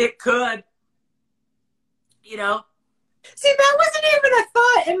 it could. You know? See, that wasn't even a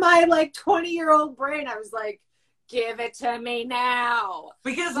thought in my, like, 20-year-old brain. I was like, give it to me now.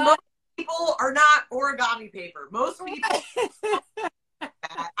 Because most people are not origami paper. Most people,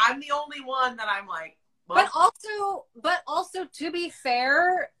 I'm the only one that I'm like, well. But also, to be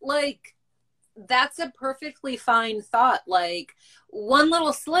fair, like, that's a perfectly fine thought. Like, one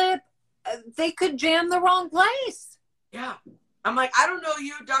little slip, they could jam the wrong place. Yeah. I'm like, I don't know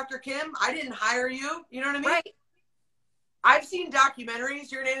you, Dr. Kim. I didn't hire you. You know what I mean? Right. I've seen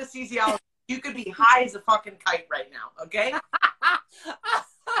documentaries. You're an anesthesiologist. You could be high as a fucking kite right now, okay?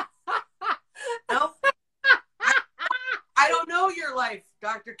 No? I don't know your life,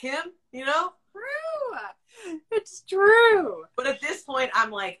 Dr. Kim, you know? True. It's true. But at this point,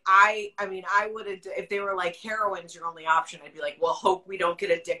 I'm like, I mean, I would have, if they were like, heroin's your only option, I'd be like, well, hope we don't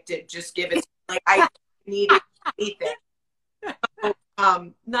get addicted. Just give it. Like, I need anything.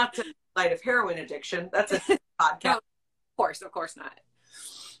 So, not to light of heroin addiction. That's a podcast. No, of course not.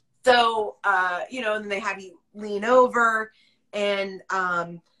 So, you know, and then they have you lean over and,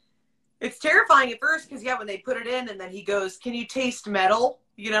 It's terrifying at first because, yeah, when they put it in and then he goes, can you taste metal?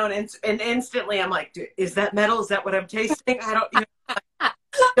 You know, and instantly I'm like, dude, is that metal? Is that what I'm tasting? I don't, you know,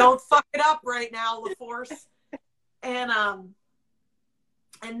 don't fuck it up right now, LaForce. And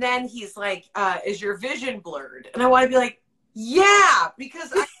then he's like, is your vision blurred? And I want to be like, yeah,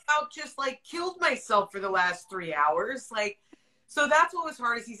 because I about just like killed myself for the last 3 hours. Like, so that's what was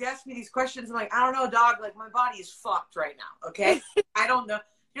hard is he's asking me these questions. I'm like, I don't know, dog. Like my body is fucked right now. Okay. I don't know.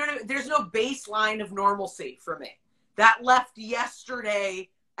 You know what I mean? There's no baseline of normalcy for me. That left yesterday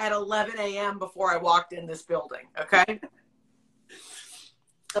at 11 a.m. before I walked in this building. Okay.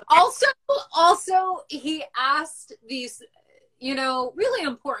 Also, he asked these, you know, really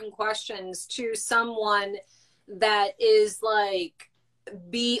important questions to someone that is like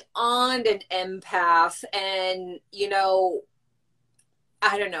beyond an empath. And, you know,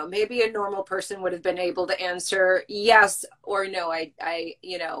 I don't know, maybe a normal person would have been able to answer yes or no, I,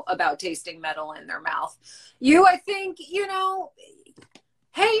 you know, about tasting metal in their mouth. You, I think, you know,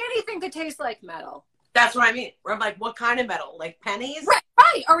 hey, anything that tastes like metal. That's what I mean. Where I'm like, what kind of metal? Like pennies?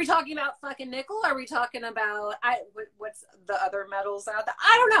 Right. Are we talking about fucking nickel? Are we talking about, what's the other metals out there?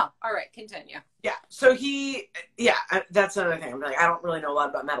 I don't know. All right, continue. Yeah. So that's another thing. I'm like, I don't really know a lot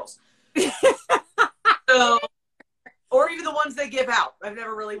about metals. So, or even the ones they give out. I've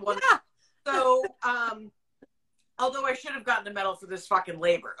never really wanted. Yeah. So, although I should have gotten a medal for this fucking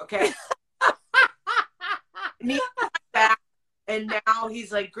labor, okay? Back, and now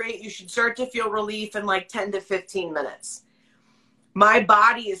he's like, great, you should start to feel relief in like 10 to 15 minutes. My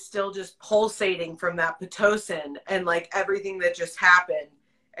body is still just pulsating from that Pitocin and like everything that just happened.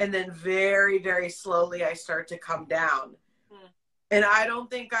 And then very, very slowly I start to come down. And I don't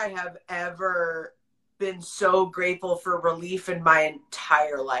think I have ever been so grateful for relief in my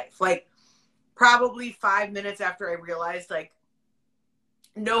entire life. Like probably 5 minutes after I realized, like,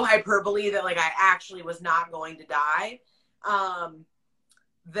 no hyperbole, that like I actually was not going to die.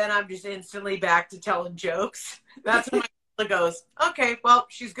 Then I'm just instantly back to telling jokes. That's when my goes, okay, well,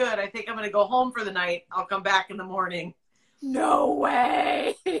 she's good. I think I'm going to go home for the night. I'll come back in the morning. No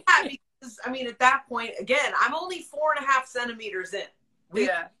way. Yeah, because I mean, at that point, again, I'm only 4.5 centimeters in. We've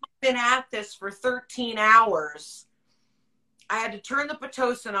been at this for 13 hours. I had to turn the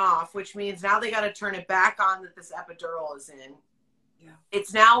Pitocin off, which means now they got to turn it back on that this epidural is in. Yeah.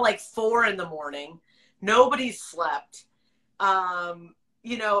 It's now like 4 a.m. Nobody's slept.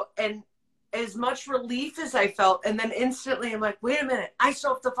 You know, and as much relief as I felt, and then instantly I'm like, wait a minute, I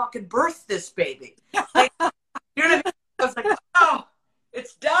still have to fucking birth this baby. Like, you know what I mean? I was like, oh,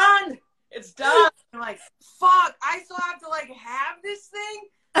 it's done. It's done. I'm like, fuck, I still have to like have this thing?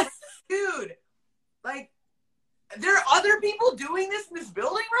 Like, dude, like, there are other people doing this in this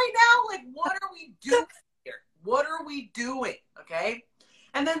building right now? Like, what are we doing here? What are we doing? Okay.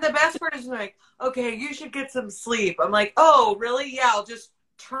 And then the best part is like, okay, you should get some sleep. I'm like, oh, really? Yeah, I'll just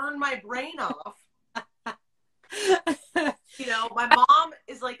turn my brain off. You know, my mom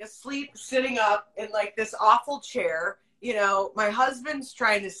is like asleep, sitting up in like this awful chair. You know, my husband's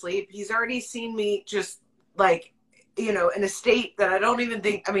trying to sleep. He's already seen me just like, you know, in a state that I don't even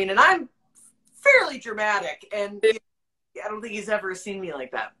think, I mean, and I'm fairly dramatic, and I don't think he's ever seen me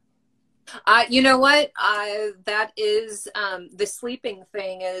like that. You know what? That is, the sleeping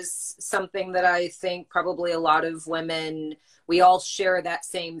thing is something that I think probably a lot of women, we all share that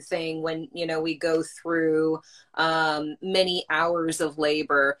same thing when, you know, we go through many hours of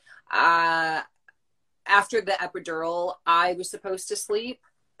labor. After the epidural, I was supposed to sleep.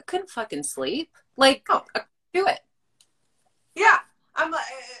 I couldn't fucking sleep. Like, I couldn't do it. Yeah. I'm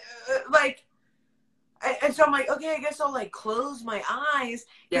like, and so I'm like, okay, I guess I'll like close my eyes.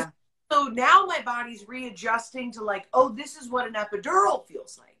 Yeah. So now my body's readjusting to like, oh, this is what an epidural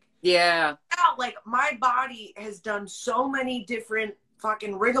feels like. Yeah. Now, like, my body has done so many different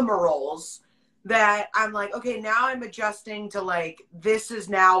fucking rigmaroles that I'm like, okay, now I'm adjusting to like, this is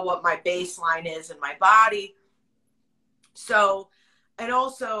now what my baseline is in my body. So, and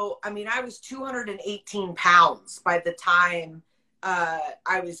also, I mean, I was 218 pounds by the time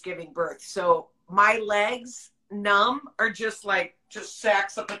I was giving birth. So my legs numb are just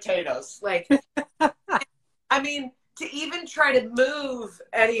sacks of potatoes. Like, I mean, to even try to move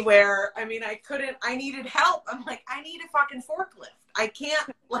anywhere, I mean, I needed help. I'm like, I need a fucking forklift. I can't,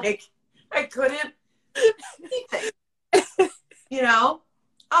 like, I couldn't, anything, you know?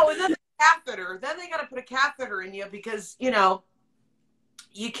 Oh, and then the catheter. Then they got to put a catheter in you because, you know,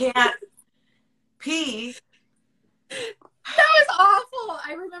 you can't pee. That was awful.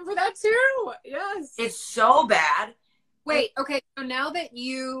 I remember that too. Yes. It's so bad. Wait, okay. So now that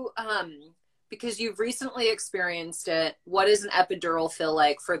you because you've recently experienced it, what does an epidural feel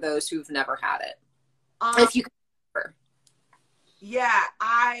like for those who've never had it? If you can remember. Yeah,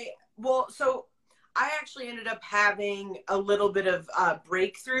 so I actually ended up having a little bit of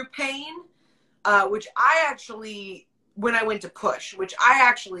breakthrough pain, which I actually, when I went to push, which I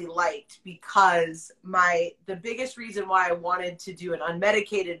actually liked, because the biggest reason why I wanted to do an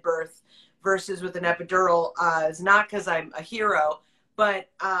unmedicated birth versus with an epidural is not because I'm a hero, but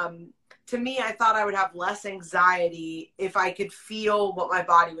to me, I thought I would have less anxiety if I could feel what my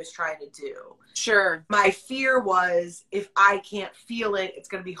body was trying to do. Sure. My fear was, if I can't feel it, it's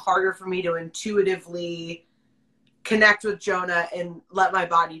going to be harder for me to intuitively connect with Jonah and let my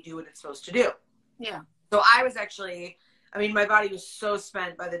body do what it's supposed to do. Yeah. So I was actually, my body was so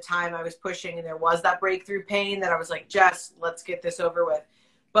spent by the time I was pushing, and there was that breakthrough pain that I was like, Jess, let's get this over with.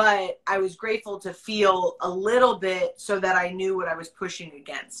 But I was grateful to feel a little bit so that I knew what I was pushing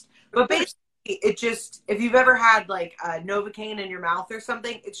against. But basically, it just, if you've ever had like Novocaine in your mouth or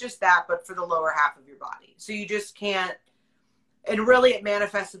something, it's just that, but for the lower half of your body. So you just can't, and really it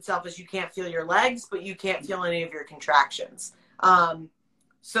manifests itself as you can't feel your legs, but you can't feel any of your contractions.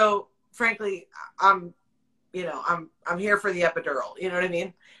 So frankly, I'm here for the epidural. You know what I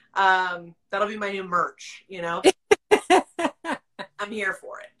mean? That'll be my new merch, I'm here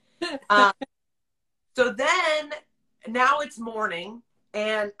for it. So then, now it's morning,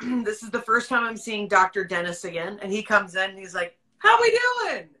 and this is the first time I'm seeing Dr. Dennis again, and he comes in and he's like, how we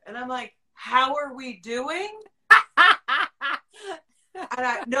doing? And I'm like, how are we doing?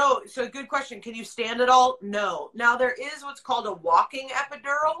 No, so good question. Can you stand at all? No. Now there is what's called a walking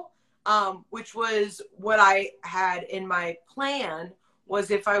epidural, which was what I had in my plan, was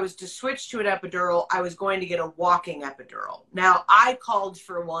if I was to switch to an epidural, I was going to get a walking epidural. Now, I called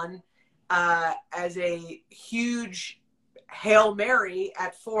for one as a huge Hail Mary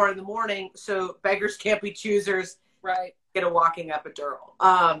at 4 a.m. So beggars can't be choosers. Right. Get a walking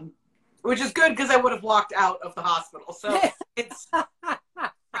epidural, which is good because I would have walked out of the hospital. So it's probably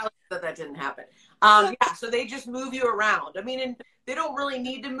that didn't happen. Yeah, so they just move you around. And they don't really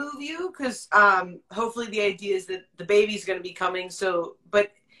need to move you because hopefully the idea is that the baby's going to be coming. So,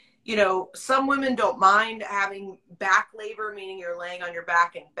 but some women don't mind having back labor, meaning you're laying on your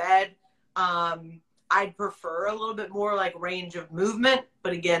back in bed. I'd prefer a little bit more like range of movement,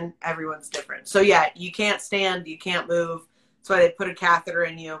 but again, everyone's different. So yeah, you can't stand, you can't move. That's why they put a catheter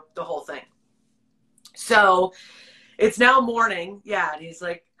in you, the whole thing. So it's now morning. Yeah. And he's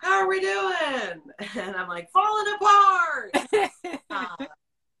like, how are we doing? And I'm like, falling apart.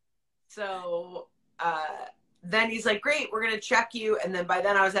 Then he's like, great, we're going to check you. And then by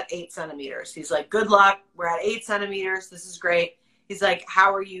then I was at 8 centimeters. He's like, good luck. We're at 8 centimeters. This is great. He's like,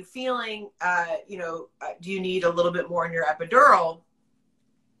 how are you feeling? Do you need a little bit more in your epidural?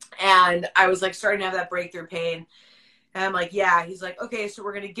 And I was like starting to have that breakthrough pain. And I'm like, yeah. He's like, okay, so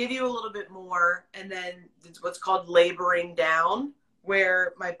we're going to give you a little bit more. And then it's what's called laboring down,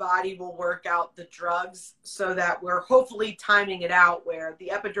 where my body will work out the drugs so that we're hopefully timing it out where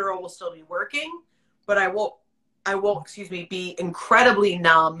the epidural will still be working, but I won't, be incredibly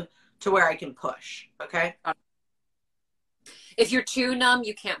numb to where I can push. Okay. If you're too numb,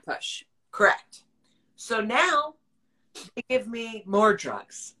 you can't push. Correct. So now they give me more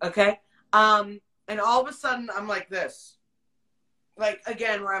drugs. Okay. And all of a sudden I'm like this, like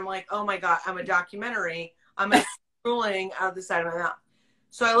again, where I'm like, oh my God, I'm a documentary. I'm like drooling out of the side of my mouth.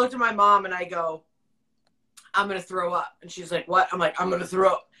 So I looked at my mom and I go, I'm going to throw up. And she's like, what? I'm like, I'm going to throw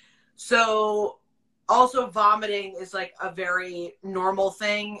up. So also vomiting is like a very normal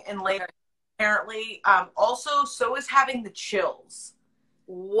thing in labor, apparently. Also, so is having the chills.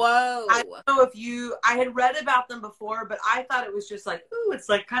 Whoa. I don't know if I had read about them before, but I thought it was just like, ooh, it's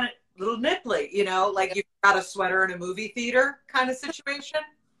like kind of little nipply, like you got a sweater in a movie theater kind of situation.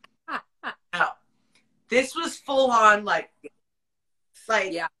 No. This was full on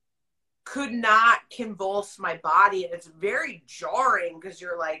yeah. Could not convulse my body. And it's very jarring because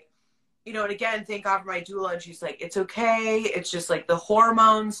you're like, and again, thank God for my doula. And she's like, it's okay. It's just like the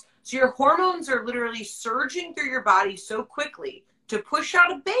hormones. So your hormones are literally surging through your body so quickly to push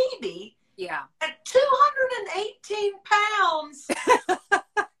out a baby. Yeah. At 218 pounds.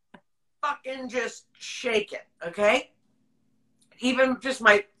 Fucking just shake it. Okay. Even just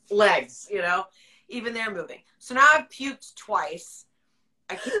my legs, even they're moving. So now I've puked twice.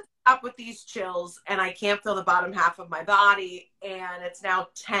 I can't stop with these chills and I can't feel the bottom half of my body. And it's now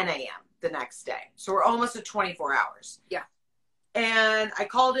 10 a.m. the next day. So we're almost at 24 hours. Yeah. And I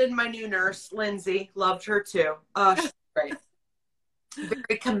called in my new nurse, Lindsay. Loved her too. Oh, she's great.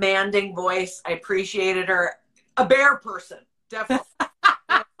 Very commanding voice. I appreciated her. A bear person. Definitely.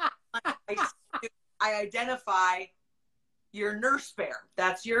 I I identify your nurse bear.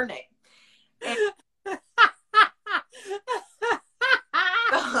 That's your name. And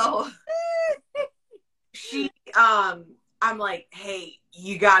so I'm like, hey,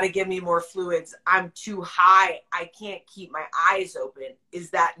 you got to give me more fluids. I'm too high. I can't keep my eyes open. Is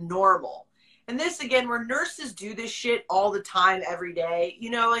that normal? And this, again, where nurses do this shit all the time, every day, you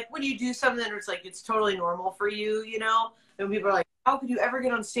know, like when you do something it's like, it's totally normal for you, you know, and people are like, how could you ever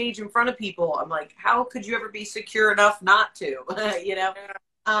get on stage in front of people? I'm like, how could you ever be secure enough not to, you know?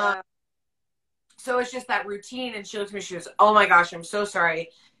 So it's just that routine. And she looks at me, she goes, oh my gosh, I'm so sorry.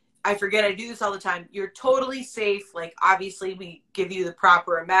 I forget I do this all the time. You're totally safe. Like, obviously we give you the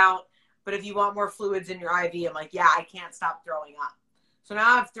proper amount, but if you want more fluids in your IV, I'm like, yeah, I can't stop throwing up. So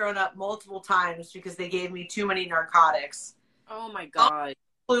now I've thrown up multiple times because they gave me too many narcotics. Oh my God.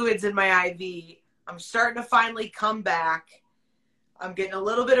 Fluids in my IV. I'm starting to finally come back. I'm getting a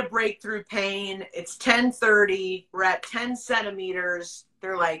little bit of breakthrough pain. It's 10:30. We're at 10 centimeters.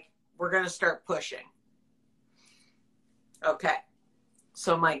 They're like, we're going to start pushing. Okay.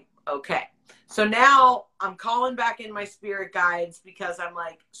 So I'm like, okay. So now I'm calling back in my spirit guides because I'm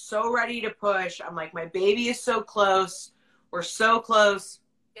like so ready to push. I'm like, my baby is so close. We're so close.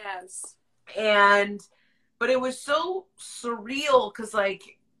 Yes. But it was so surreal because,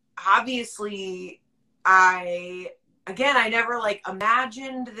 like, obviously I never like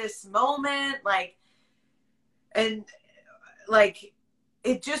imagined this moment, like, and like,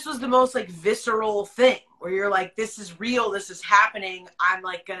 it just was the most like visceral thing where you're like, this is real. This is happening. I'm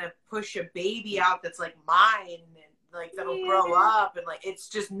like going to push a baby out that's like mine and like that'll grow up. And like, it's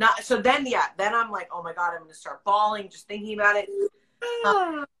just not. So then, then I'm like, oh my God, I'm going to start bawling just thinking about it.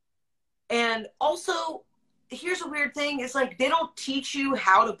 And also, here's a weird thing. It's like, they don't teach you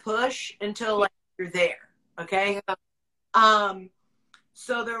how to push until like you're there. Okay.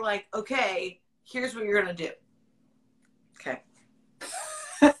 So they're like, okay, here's what you're going to do. Okay.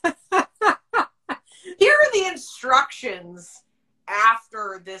 Here are the instructions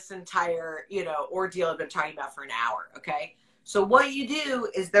after this entire, you know, ordeal I've been talking about for an hour. Okay. So what you do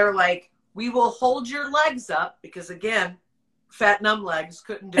is they're like, we will hold your legs up because, again, fat, numb legs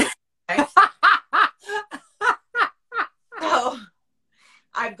couldn't do it. Okay? So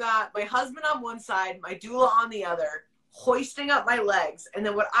I've got my husband on one side, my doula on the other, hoisting up my legs. And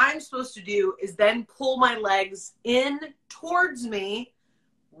then what I'm supposed to do is then pull my legs in towards me,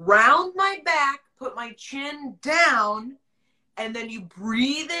 round my back, put my chin down, and then you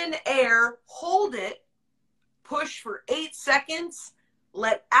breathe in air, hold it, push for 8 seconds,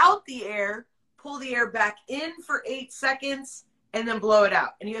 let out the air, pull the air back in for 8 seconds, and then blow it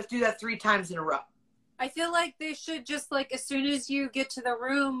out. And you have to do that 3 times in a row. I feel like they should just, like, as soon as you get to the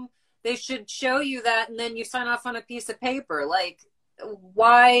room, they should show you that, and then you sign off on a piece of paper. Like,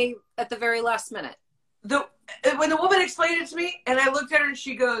 why at the very last minute? When the woman explained it to me, and I looked at her, and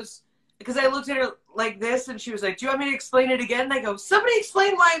she goes, because I looked at her like this, and she was like, do you want me to explain it again? And I go, somebody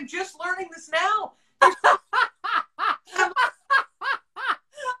explain why I'm just learning this now.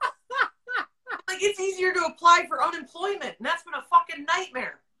 Like, it's easier to apply for unemployment, and that's been a fucking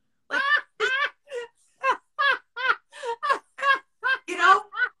nightmare. Like, you know,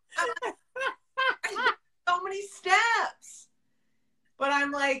 so many steps. But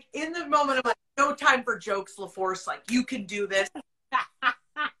I'm like, in the moment, I'm like, no time for jokes, LaForce. Like, you can do this.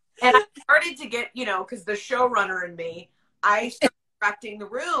 And I started to get, you know, because the showrunner and me, I started directing the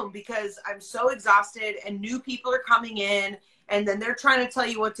room because I'm so exhausted and new people are coming in and then they're trying to tell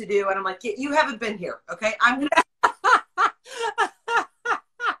you what to do. And I'm like, you haven't been here. Okay. I'm going to.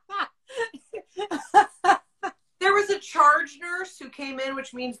 There was a charge nurse who came in,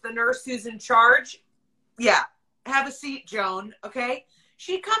 which means the nurse who's in charge. Yeah. Have a seat, Joan. Okay.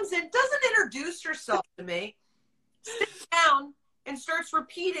 She comes in, doesn't introduce herself to me, sits down, and starts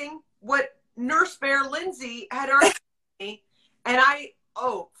repeating what Nurse Bear Lindsay had already told me. And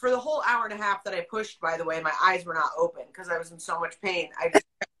for the whole hour and a half that I pushed, by the way, my eyes were not open because I was in so much pain. I just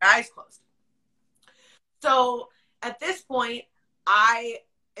kept my eyes closed. So at this point,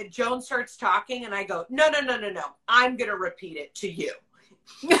 Joan starts talking and I go, no. I'm going to repeat it to you.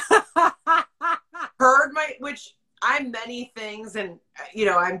 Which I'm many things and, you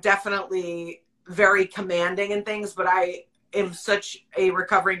know, I'm definitely very commanding and things, but I am such a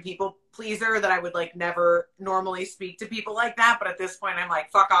recovering people pleaser that I would like never normally speak to people like that. But at this point, I'm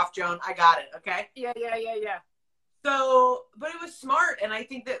like, fuck off, Joan. I got it. Okay. Yeah. So, but it was smart. And I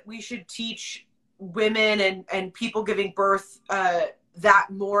think that we should teach women and people giving birth, that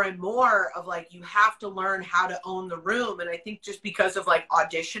more and more of like, you have to learn how to own the room. And I think just because of like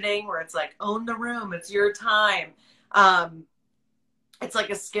auditioning where it's like, own the room, it's your time. it's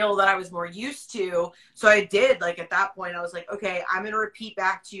like a skill that I was more used to. So I did, like, at that point, I was like, okay, I'm going to repeat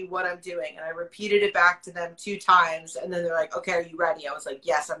back to you what I'm doing. And I repeated it back to them 2 times. And then they're like, okay, are you ready? I was like,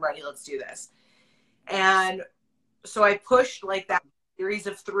 yes, I'm ready. Let's do this. And so I pushed like that series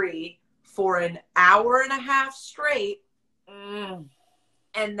of 3 for an hour and a half straight.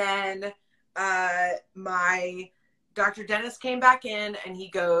 And then my Dr. Dennis came back in and he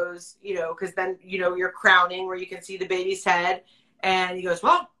goes, you know, because then, you know, you're crowning where you can see the baby's head. And he goes,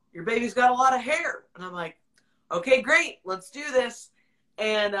 well, your baby's got a lot of hair. And I'm like, okay, great. Let's do this.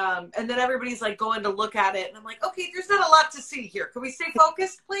 And then everybody's like going to look at it. And I'm like, okay, there's not a lot to see here. Can we stay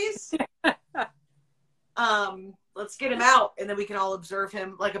focused, please? Let's get him out. And then we can all observe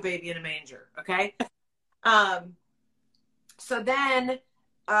him like a baby in a manger. Okay. So then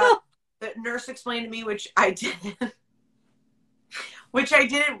the nurse explained to me, which I didn't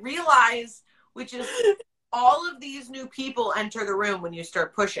realize, which is all of these new people enter the room when you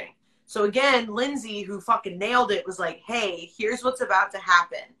start pushing. So again, Lindsay, who fucking nailed it, was like, hey, here's what's about to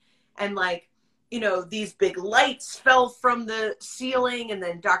happen. And like, you know, these big lights fell from the ceiling, and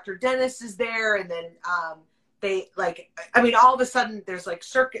then Dr. Dennis is there. And then they like, I mean, all of a sudden there's like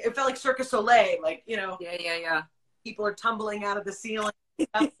it felt like Cirque du Soleil, like, you know, Yeah. people are tumbling out of the ceiling,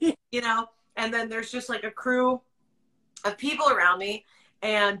 you know, and then there's just like a crew of people around me.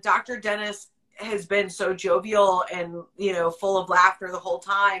 And Dr. Dennis has been so jovial and, you know, full of laughter the whole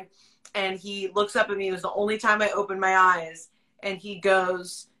time. And he looks up at me. It was the only time I opened my eyes. And he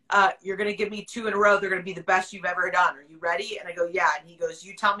goes, you're going to give me 2 in a row. They're going to be the best you've ever done. Are you ready? And I go, yeah. And he goes,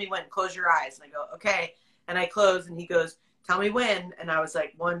 you tell me when. Close your eyes. And I go, okay. And I close. And he goes, tell me when. And I was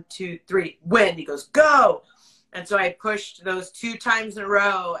like, 1, 2, 3, when. He goes, go. And so I pushed those 2 times in a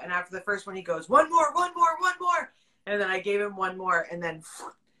row. And after the first one, he goes, one more. And then I gave him 1 more. And then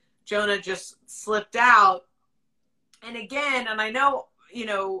Jonah just slipped out. And again, and I know, you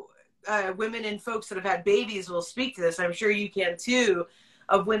know, women and folks that have had babies will speak to this. I'm sure you can too,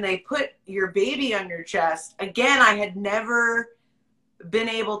 of when they put your baby on your chest. Again, I had never been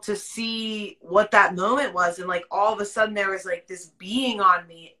able to see what that moment was. And like, all of a sudden there was like this being on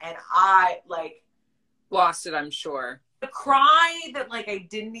me, and I like Lost it, I'm sure. the cry that like I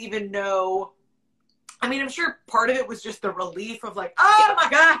didn't even know. I mean, I'm sure part of it was just the relief of like, oh my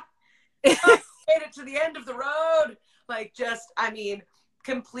God, I made it to the end of the road. Like, just, I mean,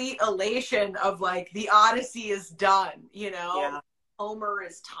 complete elation of like, the Odyssey is done, you know? Yeah. Homer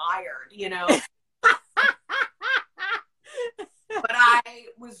is tired, you know? But I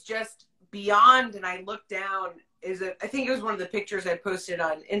was just beyond, and I looked down. I think it was one of the pictures I posted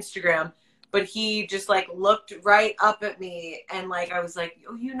on Instagram, but he just like looked right up at me, and like, I was like,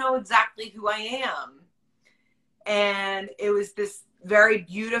 oh, you know exactly who I am. And it was this very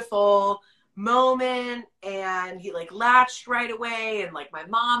beautiful moment, and he like latched right away, and like my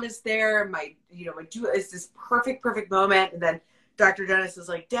mom is there, my doula is this perfect moment. And then Dr. Dennis is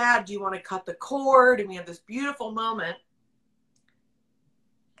like, Dad, do you want to cut the cord? And we have this beautiful moment.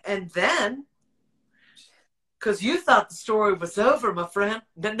 And then, because you thought the story was over, my friend,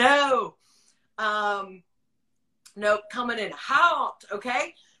 no, coming in hot.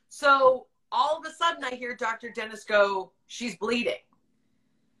 Okay, so all of a sudden I hear Dr. Dennis go, she's bleeding.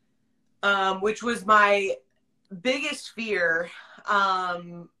 Which was my biggest fear.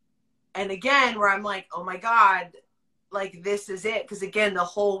 And again, where I'm like, oh my God, like, this is it. Because again, the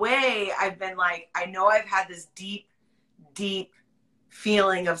whole way I've been like, I know I've had this deep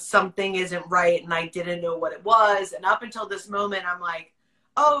feeling of something isn't right, and I didn't know what it was. And up until this moment, I'm like,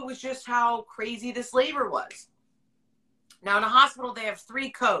 oh, it was just how crazy this labor was. Now in a hospital, they have 3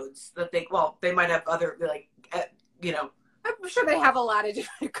 codes that they might have other, like, you know, I'm sure they have a lot of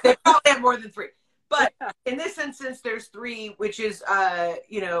different they probably have more than 3. But in this instance, there's 3, which is,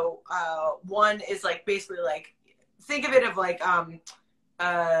 one is like, basically like, think of it of like,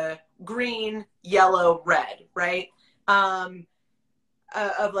 green, yellow, red, right?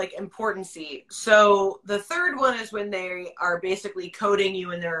 Of like importancy. So the 3rd one is when they are basically coding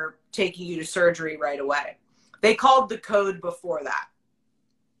you and they're taking you to surgery right away. They called the code before that.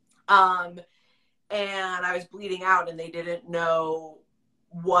 And I was bleeding out, and they didn't know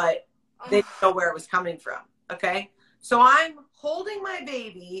where it was coming from. Okay. So I'm holding my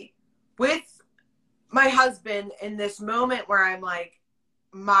baby with my husband in this moment where I'm like,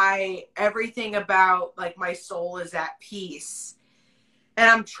 everything about like my soul is at peace. And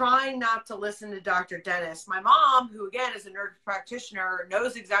I'm trying not to listen to Dr. Dennis. My mom, who again is a nurse practitioner,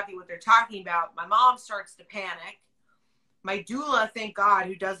 knows exactly what they're talking about. My mom starts to panic. My doula, thank God,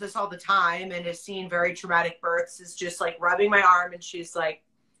 who does this all the time and has seen very traumatic births, is just like rubbing my arm, and she's like,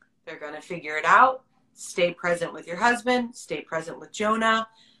 they're going to figure it out. stay present with your husband, stay present with Jonah,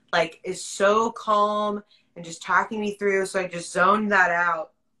 like is so calm and just talking me through. So I just zoned that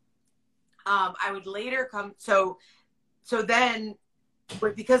out. I would later come. So then,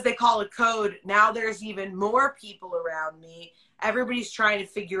 but because they call a code, now there's even more people around me. Everybody's trying to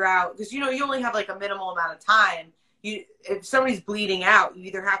figure out, because, you only have like a minimal amount of time. If somebody's bleeding out, you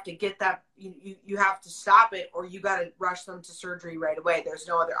either have to get that, you have to stop it, or you got to rush them to surgery right away. There's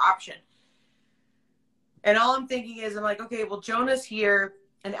no other option. And all I'm thinking is, I'm like, okay, well, Jonah's here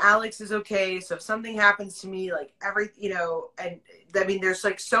and Alex is okay. So if something happens to me, like and I mean, there's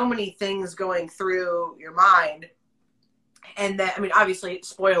like so many things going through your mind. And then, I mean, obviously,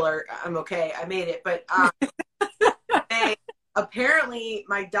 spoiler, I'm okay. I made it. But apparently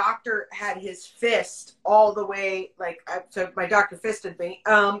my doctor had his fist all the way, so my doctor fisted me,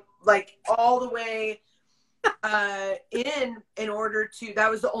 like all the way in order to, that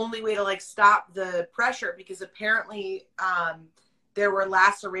was the only way to like stop the pressure, because apparently there were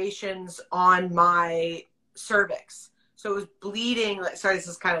lacerations on my cervix. So it was bleeding. Sorry, this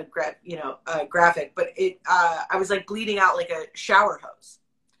is kind of graphic, but I was like bleeding out like a shower hose.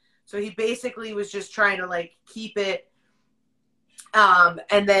 So he basically was just trying to like keep it.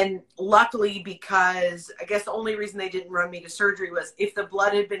 And then luckily, because I guess the only reason they didn't run me to surgery was if the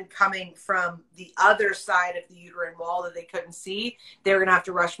blood had been coming from the other side of the uterine wall that they couldn't see, they were going to have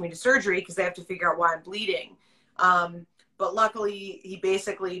to rush me to surgery because they have to figure out why I'm bleeding. But luckily he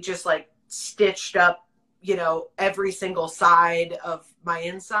basically just like stitched up, every single side of my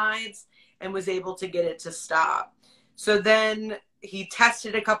insides and was able to get it to stop. So then he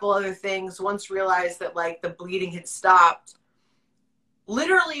tested a couple other things, once realized that like the bleeding had stopped.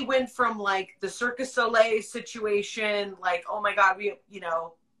 Literally went from like the Cirque du Soleil situation, like, oh my God, we,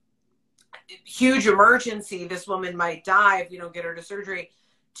 huge emergency, this woman might die if you don't get her to surgery,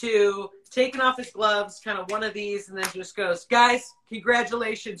 to taking off his gloves, kind of one of these, and then just goes, guys,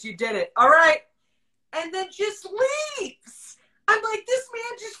 congratulations, you did it. All right. And then just leaves. I'm like, this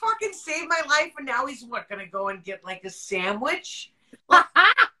man just fucking saved my life, and now he's going to go and get like a sandwich?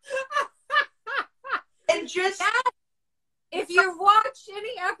 And just... If you've watched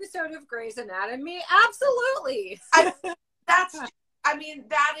any episode of Grey's Anatomy, absolutely. That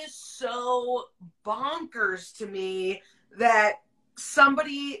is so bonkers to me that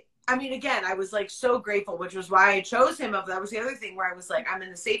somebody, again, I was like so grateful, which was why I chose him. That was the other thing where I was like, I'm in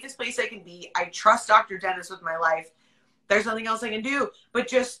the safest place I can be. I trust Dr. Dennis with my life. There's nothing else I can do. But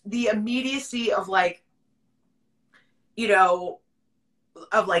just the immediacy of like,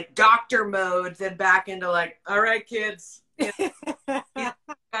 of like doctor mode, then back into like, all right, kids.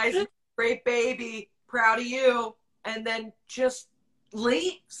 Guys, great baby, proud of you, and then just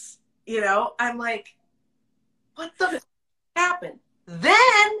leaves. I'm like, what the f- happened?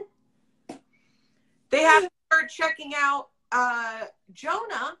 Then they have to start checking out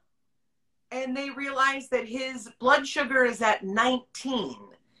Jonah, and they realize that his blood sugar is at 19.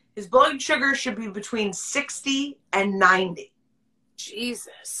 His blood sugar should be between 60 and 90.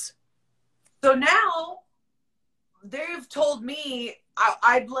 Jesus. So now they've told me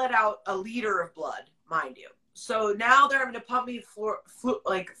I bled out a liter of blood, mind you. So now they're having to pump me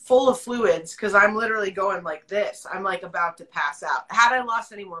full of fluids, because I'm literally going like this. I'm like about to pass out. Had I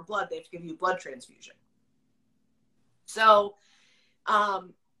lost any more blood, they have to give you a blood transfusion. So,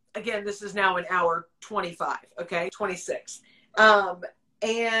 again, this is now an hour 25, okay, 26.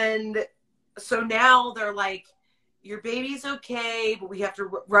 And so now they're like, your baby's okay, but we have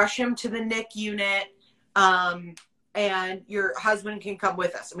to rush him to the NIC unit. And your husband can come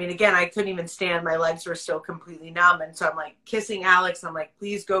with us. Again, I couldn't even stand. My legs were still completely numb. And so I'm like kissing Alex. I'm like,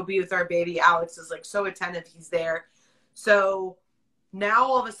 please go be with our baby. Alex is like so attentive. He's there. So now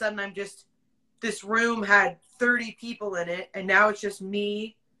all of a sudden this room had 30 people in it. And now it's just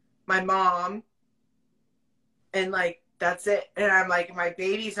me, my mom, and like, that's it. And I'm like, my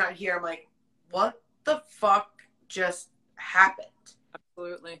baby's not here. I'm like, what the fuck just happened?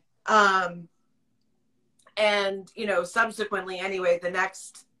 Absolutely. And, subsequently, anyway, the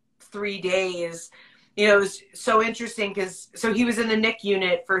next 3 days, it was so interesting because, so he was in the NIC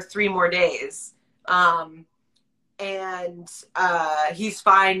unit for 3 more days. And he's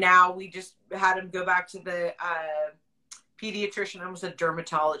fine now. We just had him go back to the pediatrician. I almost said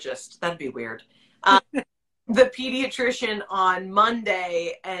dermatologist. That'd be weird. The pediatrician on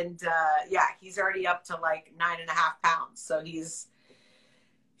Monday. And he's already up to like 9.5 pounds. So he's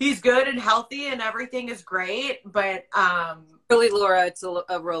good and healthy and everything is great, but really, Laura, it's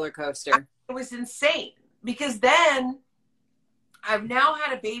a roller coaster. It was insane, because then I've now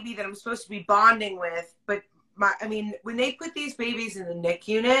had a baby that I'm supposed to be bonding with, but when they put these babies in the NIC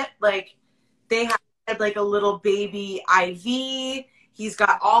unit, like they have had like a little baby IV. He's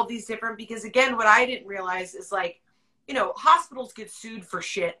got all these different, because again, what I didn't realize is like, you know, hospitals get sued for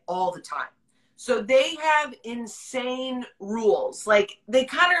shit all the time. So they have insane rules. Like, they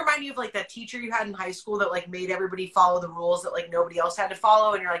kind of remind you of like that teacher you had in high school that like made everybody follow the rules that like nobody else had to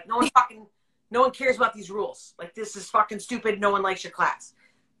follow. And you're like, no one cares about these rules. Like, this is fucking stupid. No one likes your class.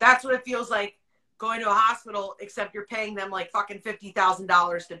 That's what it feels like going to a hospital, except you're paying them like fucking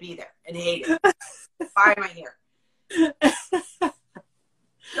 $50,000 to be there and hate it. Why am I here?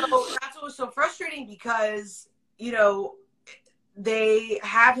 So that's what was so frustrating, because, you know, they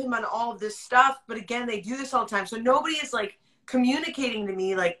have him on all of this stuff, but again, they do this all the time. So nobody is like communicating to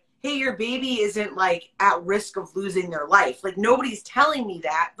me like, hey, your baby isn't like at risk of losing their life. Like, nobody's telling me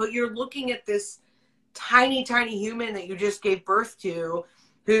that, but you're looking at this tiny, tiny human that you just gave birth to,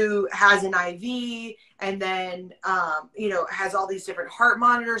 who has an IV, and then, you know, has all these different heart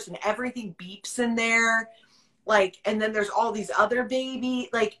monitors and everything beeps in there. Like, and then there's all these other baby,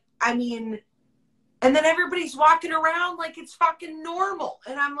 like, I mean, and then everybody's walking around like it's fucking normal.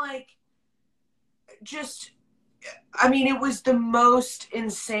 And I'm like, just, I mean, it was the most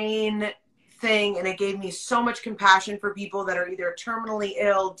insane thing. And it gave me so much compassion for people that are either terminally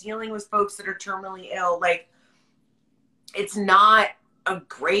ill, dealing with folks that are terminally ill. Like, it's not a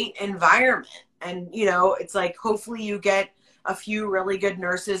great environment. And, you know, it's like, hopefully you get a few really good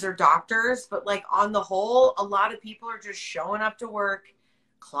nurses or doctors, but like on the whole, a lot of people are just showing up to work,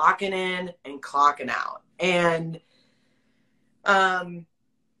 clocking in and clocking out. And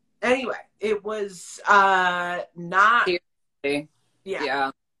anyway, it was not,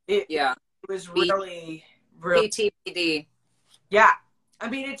 yeah, it was really PTPD. Yeah. I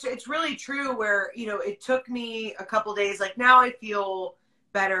mean, it's really true, where, you know, it took me a couple days. Like, now I feel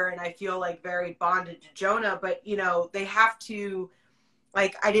better and I feel like very bonded to Jonah, but, you know, they have to,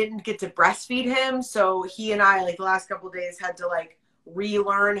 like, I didn't get to breastfeed him. So he and I, like, the last couple of days had to like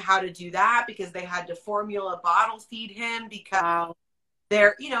relearn how to do that, because they had to formula bottle feed him, because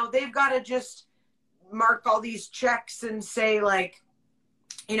they're, you know, they've got to just mark all these checks and say like,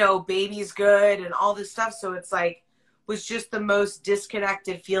 you know, baby's good and all this stuff. So it's like, was just the most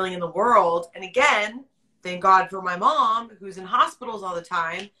disconnected feeling in the world. And again, thank God for my mom, who's in hospitals all the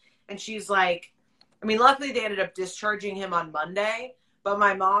time. And she's like, I mean, luckily they ended up discharging him on Monday, but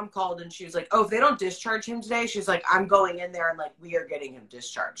my mom called and she was like, oh, if they don't discharge him today, she's like, I'm going in there and like, we are getting him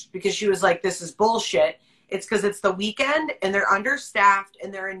discharged, because she was like, this is bullshit. It's because it's the weekend and they're understaffed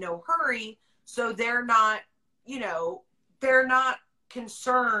and they're in no hurry. So they're not, you know, they're not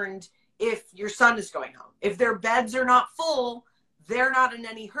concerned if your son is going home. If their beds are not full, they're not in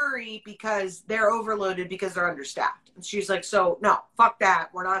any hurry because they're overloaded because they're understaffed. And she's like, so no, fuck that.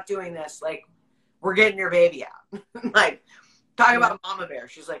 We're not doing this. Like, we're getting your baby out. Like, talking about Mama Bear.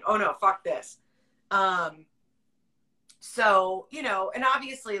 She's like, oh no, fuck this. So, you know, and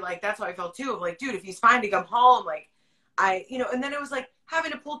obviously like, that's how I felt too, of like, dude, if he's fine to come home, like you know, and then it was like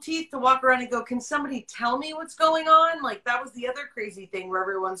having to pull teeth to walk around and go, can somebody tell me what's going on? Like, that was the other crazy thing, where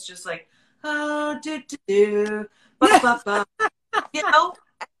everyone's just like, oh, you know,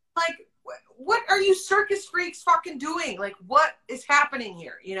 like, what are you circus freaks fucking doing? Like, what is happening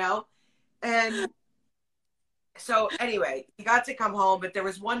here, you know? And so anyway, he got to come home, but there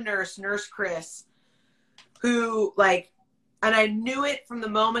was one nurse Chris, who like, and I knew it from the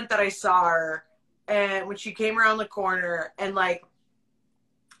moment that I saw her. And when she came around the corner, and like,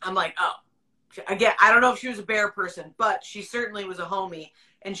 I'm like, oh, again, I don't know if she was a bear person, but she certainly was a homie.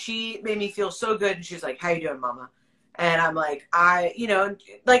 And she made me feel so good. And she's like, how you doing, Mama? And I'm like, you know,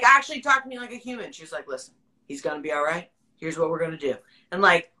 like, actually talked to me like a human. She's like, listen, he's going to be all right. Here's what we're going to do. And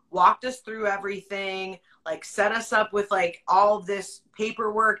like, walked us through everything, like set us up with like all this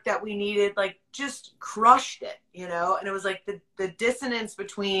paperwork that we needed, like just crushed it, you know? And it was like the dissonance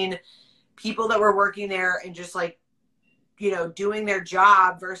between people that were working there and just like, you know, doing their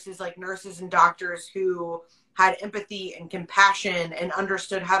job versus like nurses and doctors who had empathy and compassion and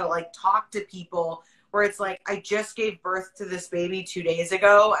understood how to like talk to people, where it's like, I just gave birth to this baby 2 days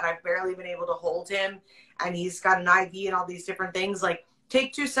ago and I've barely been able to hold him, and he's got an IV and all these different things. Like,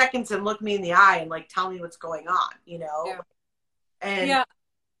 take 2 seconds and look me in the eye and like, tell me what's going on, you know? Yeah. And yeah,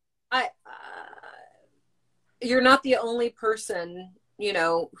 you're not the only person, you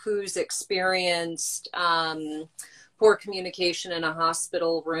know, who's experienced poor communication in a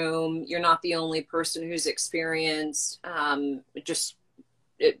hospital room. You're not the only person who's experienced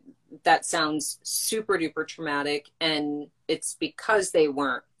that sounds super duper traumatic, and it's because they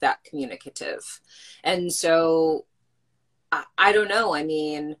weren't that communicative. And so I don't know. I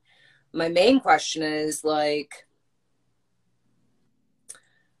mean, my main question is like,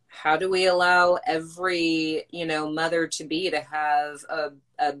 how do we allow every, mother to be to have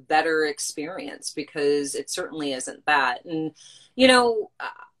a better experience, because it certainly isn't that. And,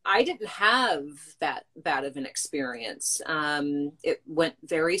 I didn't have that bad of an experience. It went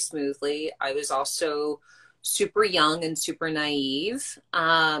very smoothly. I was also super young and super naive.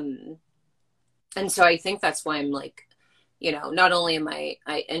 And so I think that's why I'm like, not only am I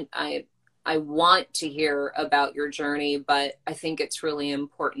want to hear about your journey, but I think it's really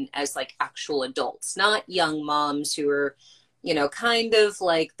important as like actual adults, not young moms who are, kind of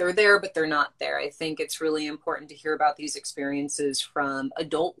like they're there, but they're not there. I think it's really important to hear about these experiences from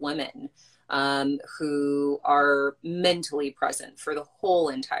adult women who are mentally present for the whole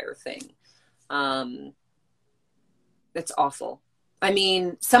entire thing. It's awful. I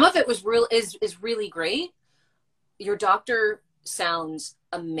mean, some of it was is really great. Your doctor sounds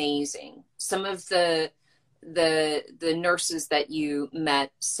amazing. Some of the nurses that you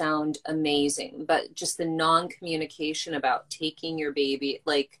met sound amazing, but just the non-communication about taking your baby,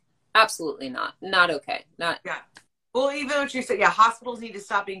 like, absolutely not okay. Not. Yeah. Well, even what you said, yeah, hospitals need to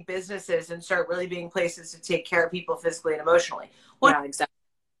stop being businesses and start really being places to take care of people physically and emotionally. Well, yeah, exactly.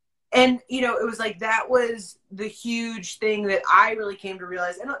 And, it was like, that was the huge thing that I really came to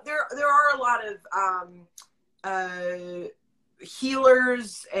realize. And there are a lot of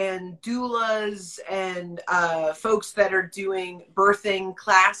healers and doulas and folks that are doing birthing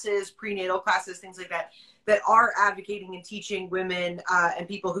classes, prenatal classes, things like that, that are advocating and teaching women and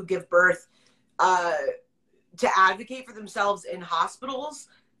people who give birth to advocate for themselves in hospitals.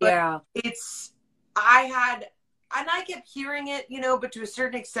 But yeah. I kept hearing it, but to a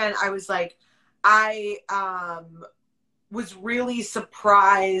certain extent, I was like, I was really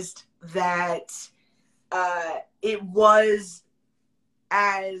surprised that it was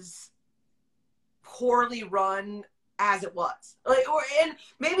as poorly run as it was. And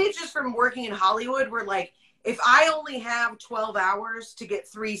maybe it's just from working in Hollywood, where like, if I only have 12 hours to get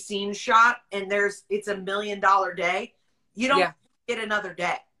 3 scenes shot and it's $1 million day, you don't get another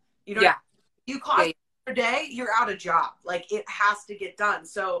day. You don't. You cost a day, you're out of job. Like, it has to get done.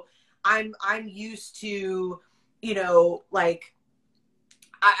 So I'm used to, like,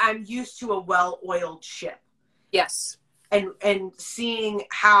 I'm used to a well-oiled ship. Yes. And seeing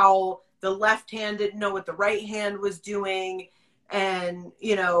how the left hand didn't know what the right hand was doing. And,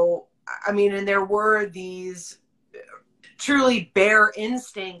 and there were these truly bare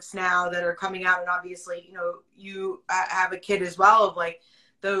instincts now that are coming out. And obviously, you have a kid as well, of like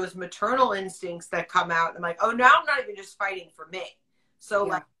those maternal instincts that come out. I'm like, oh, now I'm not even just fighting for me. So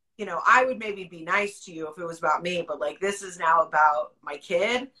like, I would maybe be nice to you if it was about me, but like, this is now about my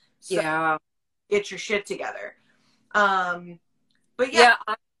kid. So get your shit together. But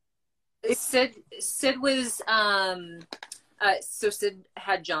Sid was so Sid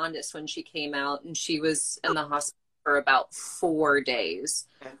had jaundice when she came out, and she was in the hospital for about 4 days.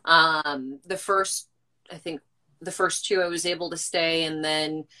 Okay. The first 2 I was able to stay, and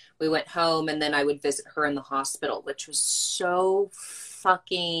then we went home, and then I would visit her in the hospital, which was so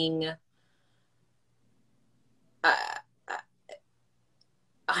fucking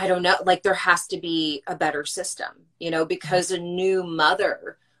I don't know, like, there has to be a better system, because a new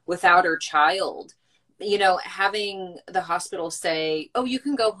mother without her child, having the hospital say, oh, you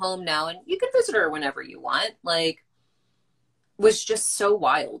can go home now and you can visit her whenever you want, like, was just so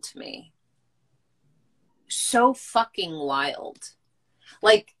wild to me. So fucking wild.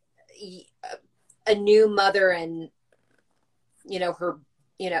 Like, a new mother and, her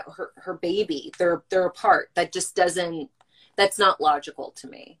baby, they're apart. That just that's not logical to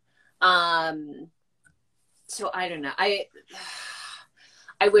me. So I don't know. I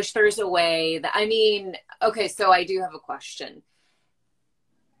wish there's a way that, okay, so I do have a question.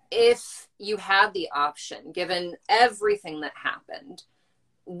 If you had the option, given everything that happened,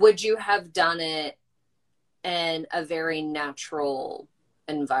 would you have done it in a very natural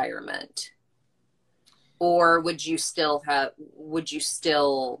environment? Or would you still have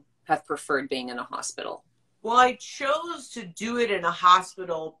preferred being in a hospital? Well, I chose to do it in a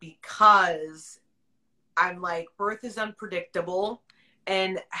hospital because I'm like, birth is unpredictable,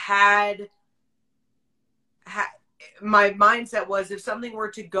 and my mindset was, if something were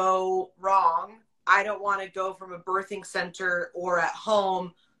to go wrong, I don't want to go from a birthing center or at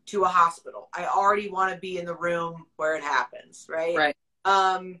home to a hospital. I already want to be in the room where it happens. Right. Right.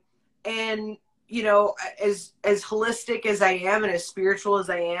 And as holistic as I am and as spiritual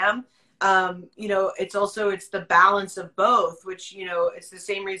as I am, you know, it's the balance of both, which, you know, it's the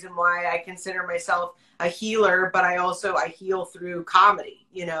same reason why I consider myself a healer, but I heal through comedy.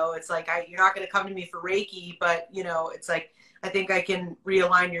 You know, it's like, you're not going to come to me for Reiki, but, you know, it's like, I think I can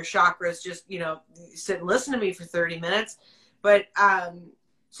realign your chakras, just, you know, sit and listen to me for 30 minutes. But,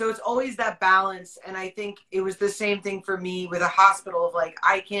 so it's always that balance. And I think it was the same thing for me with a hospital of like,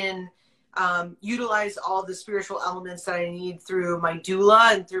 I can, utilize all the spiritual elements that I need through my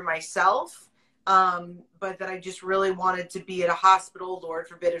doula and through myself. But that I just really wanted to be at a hospital, Lord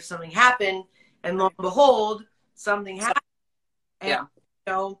forbid if something happened, and lo and behold, something happened. And, yeah.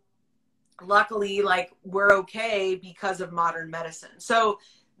 you know, luckily, like, we're okay because of modern medicine. So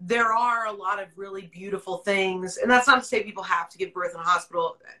there are a lot of really beautiful things, and that's not to say people have to give birth in a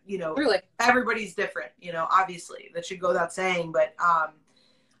hospital. You know, Really, everybody's different, you know, obviously that should go without saying, but,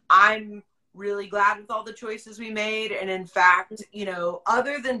 I'm really glad with all the choices we made. And in fact, you know,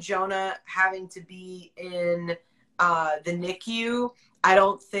 other than Jonah having to be in the NICU, I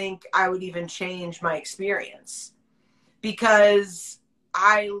don't think I would even change my experience, because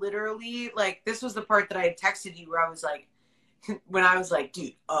I literally, like, this was the part that I had texted you where I was like, when I was like,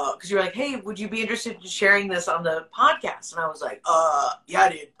 dude, because you're like, hey, would you be interested in sharing this on the podcast? And I was like, yeah,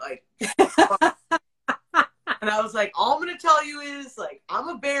 dude, like, and I was like, all I'm going to tell you is, like, I'm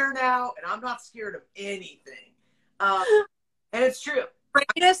a bear now, and I'm not scared of anything. And it's true.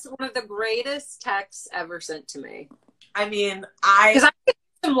 One of the greatest texts ever sent to me. I mean, because I did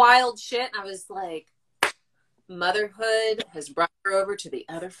some wild shit, and I was like, motherhood has brought her over to the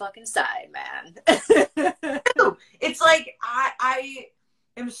other fucking side, man. It's like, I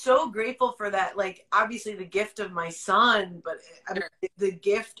am so grateful for that. Like, obviously the gift of my son, but I mean, the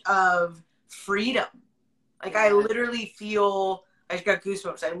gift of freedom. Like, I literally feel, I just got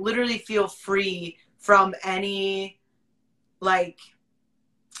goosebumps. I literally feel free from any, like,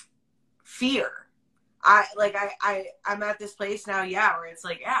 fear. I'm at this place now, where it's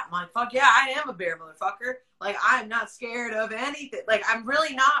like, I'm like, fuck yeah, I am a bear, motherfucker. Like, I'm not scared of anything. Like, I'm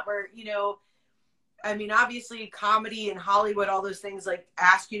really not, where, you know, I mean, obviously comedy and Hollywood, all those things, like,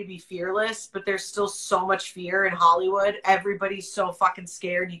 ask you to be fearless, but there's still so much fear in Hollywood. Everybody's so fucking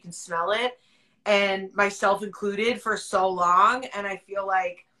scared. You can smell it. And myself included, for so long. And I feel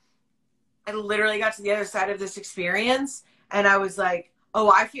like I literally got to the other side of this experience, and I was like,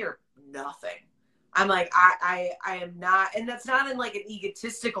 oh, I fear nothing. I'm like, I am not, and that's not in like an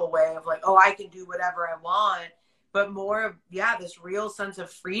egotistical way of like, oh, I can do whatever I want, but more of, this real sense of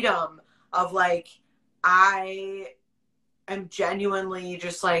freedom of like, I am genuinely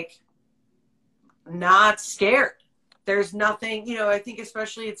just like not scared. There's nothing, you know, I think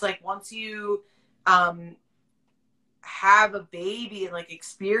especially it's like once you have a baby and like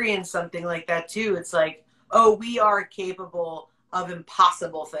experience something like that too, it's like, oh, we are capable of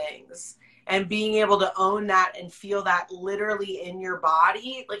impossible things. And being able to own that and feel that literally in your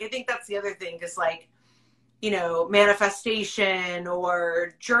body. Like, I think that's the other thing, because like, you know, manifestation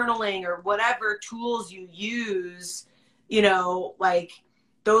or journaling or whatever tools you use, you know, like,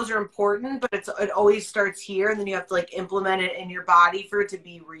 those are important, but it always starts here, and then you have to like implement it in your body for it to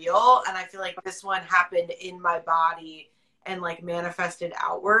be real. And I feel like this one happened in my body and like manifested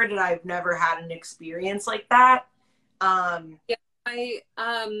outward, and I've never had an experience like that.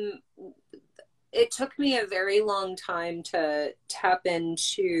 It took me a very long time to tap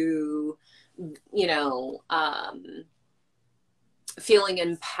into, you know, feeling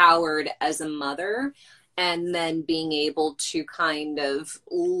empowered as a mother, and then being able to kind of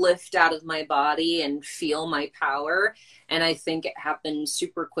lift out of my body and feel my power. And I think it happened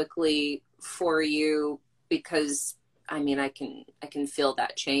super quickly for you, because I mean, I can feel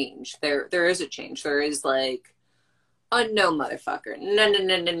that change. There is a change. There is like, oh no, motherfucker. No.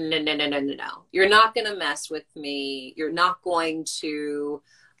 You're not going to mess with me. You're not going to,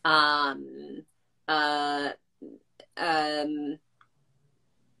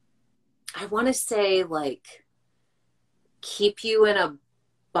 I want to say like keep you in a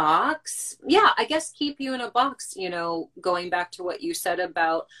box. Yeah, I guess keep you in a box, you know, going back to what you said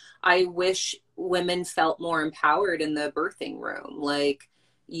about, I wish women felt more empowered in the birthing room. Like,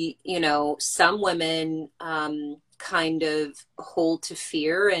 you know, some women kind of hold to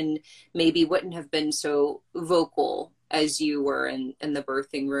fear and maybe wouldn't have been so vocal as you were in the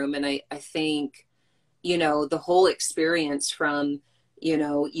birthing room. And I think, you know, the whole experience from, you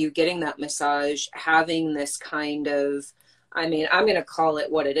know, you getting that massage, having this kind of, I mean, I'm going to call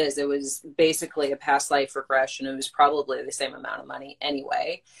it what it is. It was basically a past life regression. It was probably the same amount of money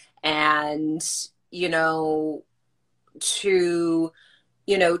anyway. And, you know, to,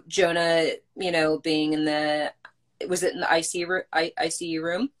 you know, Jonah, you know, being in the, was it in the ICU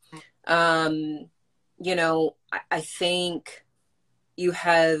room? You know, I think you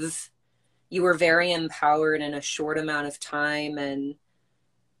were very empowered in a short amount of time. And,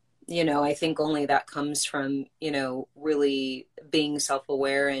 you know, I think only that comes from, you know, really being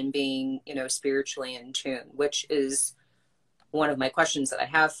self-aware and being, you know, spiritually in tune, which is one of my questions that I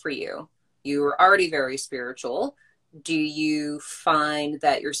have for you. You were already very spiritual. Do you find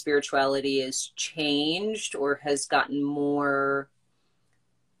that your spirituality has changed or has gotten more,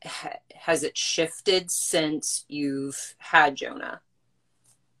 has it shifted since you've had Jonah?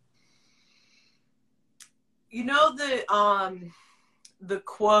 You know, the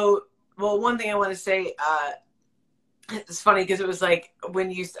quote, well, one thing I want to say, it's funny because it was like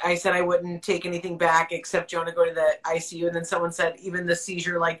when I said I wouldn't take anything back except Jonah go to the ICU, and then someone said even the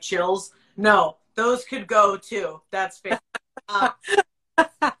seizure like chills. No, those could go too. That's fair.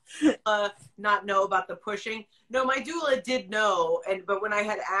 Not know about the pushing. No, my doula did know, but when I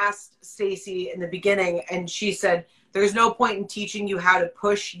had asked Stacy in the beginning, and she said there's no point in teaching you how to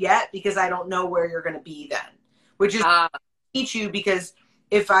push yet because I don't know where you're going to be then, which is teach you, because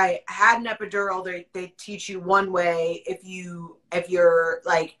if I had an epidural, they teach you one way. If you're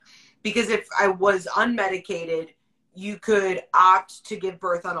like, because if I was unmedicated, you could opt to give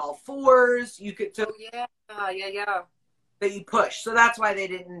birth on all fours. You could, so yeah. that you push. So that's why they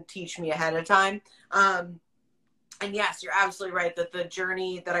didn't teach me ahead of time. And yes, you're absolutely right that the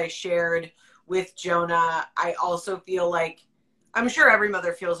journey that I shared with Jonah, I also feel like, I'm sure every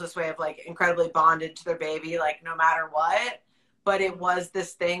mother feels this way, of like incredibly bonded to their baby, like no matter what. But it was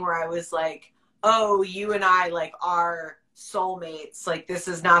this thing where I was like, oh, you and I like are soulmates. Like this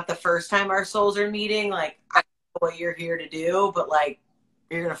is not the first time our souls are meeting. Like I know what you're here to do, but like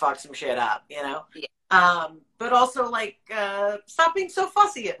you're gonna fuck some shit up, you know? Yeah. But also like stop being so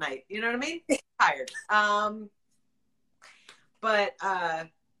fussy at night. You know what I mean? Tired. But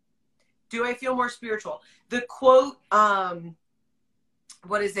do I feel more spiritual? The quote,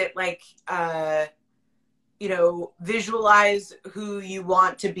 what is it like? You know, visualize who you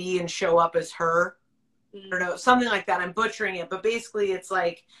want to be and show up as her. I don't know, something like that. I'm butchering it, but basically it's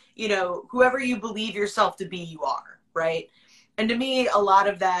like, you know, whoever you believe yourself to be, you are, right? And to me, a lot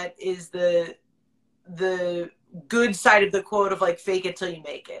of that is the good side of the quote of like, fake it till you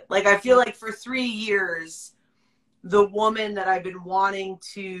make it. Like, I feel like for 3 years, the woman that I've been wanting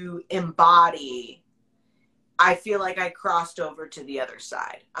to embody, I feel like I crossed over to the other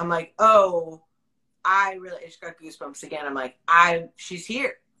side. I'm like, oh, I just got goosebumps again. I'm like, she's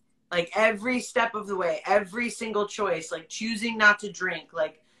here. Like every step of the way, every single choice, like choosing not to drink,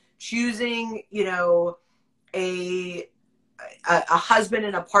 like choosing, you know, a husband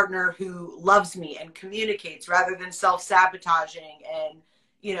and a partner who loves me and communicates rather than self-sabotaging and,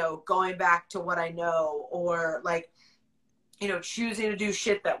 you know, going back to what I know, or like, you know, choosing to do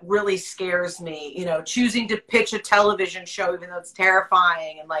shit that really scares me, you know, choosing to pitch a television show even though it's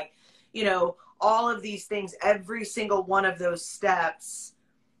terrifying, and like, you know, all of these things, every single one of those steps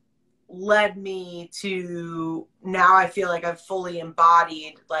led me to now I feel like I've fully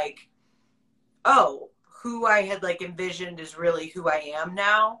embodied like, oh, who I had like envisioned is really who I am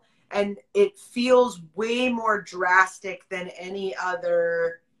now. And it feels way more drastic than any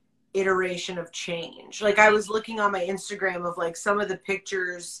other iteration of change. Like I was looking on my Instagram of like some of the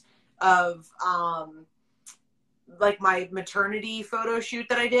pictures of like my maternity photo shoot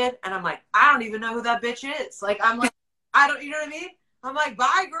that I did, and I'm like, I don't even know who that bitch is. Like I'm like, I don't, you know what I mean? I'm like,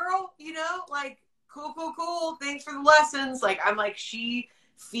 bye girl, you know, like cool. Thanks for the lessons. Like I'm like, she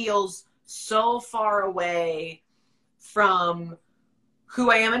feels so far away from who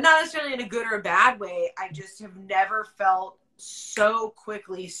I am, and not necessarily in a good or a bad way. I just have never felt so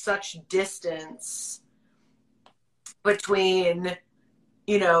quickly such distance between,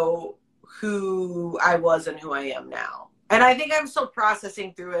 you know, who I was and who I am now. And I think I'm still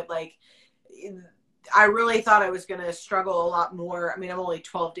processing through it. Like, I really thought I was going to struggle a lot more. I mean, I'm only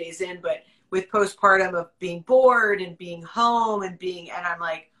 12 days in, but with postpartum of being bored and being home and I'm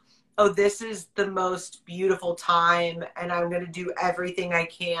like, oh, this is the most beautiful time. And I'm going to do everything I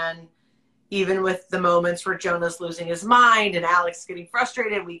can, even with the moments where Jonah's losing his mind and Alex getting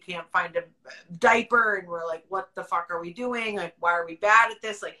frustrated. We can't find a diaper. And we're like, what the fuck are we doing? Like, why are we bad at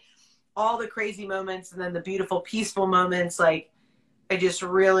this? Like all the crazy moments and then the beautiful, peaceful moments. Like, I just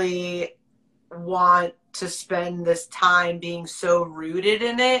really want to spend this time being so rooted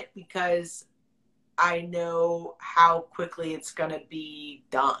in it because I know how quickly it's going to be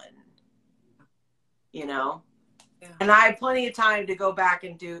done, you know? Yeah. And I have plenty of time to go back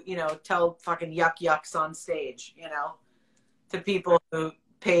and do, you know, tell fucking yucks on stage, you know, to people who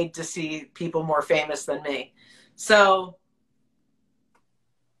paid to see people more famous than me. So,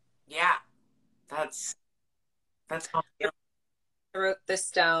 Yeah, that's how I feel. I wrote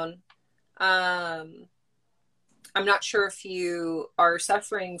this down. Um, I'm not sure if you are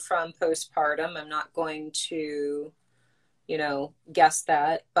suffering from postpartum. I'm not going to, guess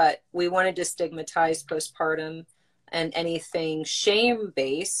that, but we wanted to stigmatize postpartum and anything shame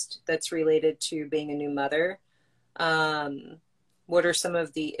based that's related to being a new mother. Um, what are some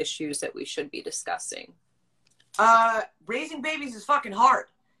of the issues that we should be discussing? Raising babies is fucking hard.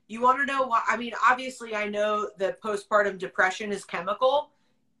 You want to know why? I mean, obviously, I know that postpartum depression is chemical.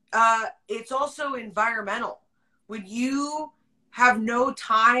 It's also environmental. When you have no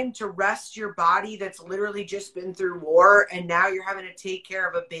time to rest your body that's literally just been through war, and now you're having to take care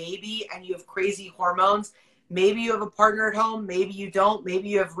of a baby and you have crazy hormones, maybe you have a partner at home, maybe you don't, maybe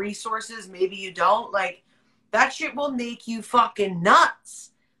you have resources, maybe you don't, like, that shit will make you fucking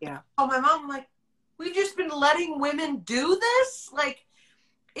nuts. Yeah. Oh, my mom, I'm like, we've just been letting women do this? Like,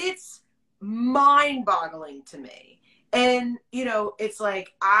 it's mind-boggling to me. And, it's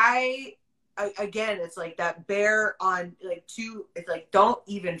like, again, it's like that bear on, like, it's like, don't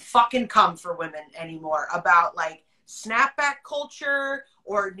even fucking come for women anymore about, like, snapback culture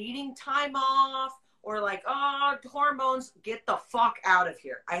or needing time off or, like, oh, hormones. Get the fuck out of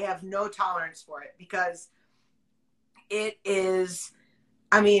here. I have no tolerance for it, because it is,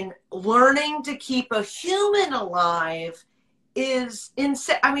 I mean, learning to keep a human alive is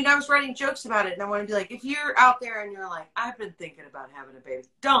insane. I mean, I was writing jokes about it, and I want to be like, if you're out there and you're like, I've been thinking about having a baby,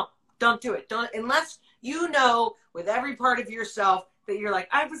 don't do it. Don't, unless you know with every part of yourself that you're like,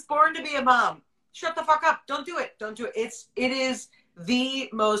 I was born to be a mom. Shut the fuck up. Don't do it. Don't do it. It is the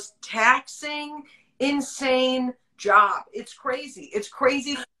most taxing, insane job. It's crazy. It's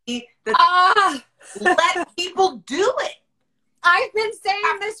crazy to me that let people do it. I've been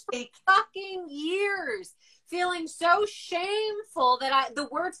saying this for fucking years, feeling so shameful that the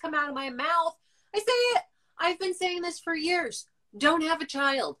words come out of my mouth. I say it. I've been saying this for years. Don't have a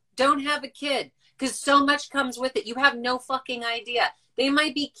child. Don't have a kid, because so much comes with it. You have no fucking idea. They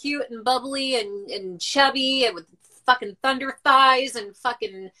might be cute and bubbly and chubby and with fucking thunder thighs and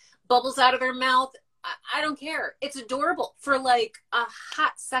fucking bubbles out of their mouth. I don't care. It's adorable for like a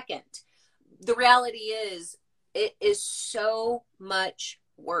hot second. The reality is, it is so much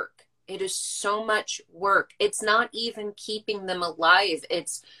work. It is so much work. It's not even keeping them alive.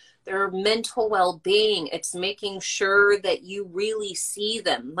 It's their mental well-being. It's making sure that you really see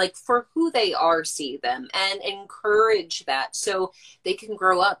them, like for who they are, see them, and encourage that so they can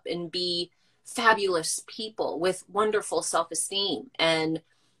grow up and be fabulous people with wonderful self-esteem. And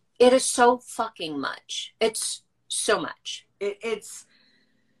it is so fucking much. It's so much. It's,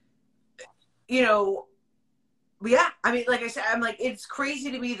 yeah, I mean, like I said, I'm like, it's crazy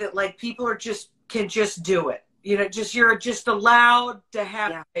to me that, like, people can just do it. You're just allowed to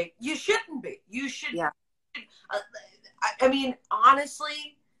have, you shouldn't be. You should. Yeah. I mean,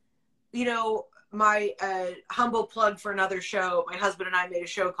 honestly, my humble plug for another show, my husband and I made a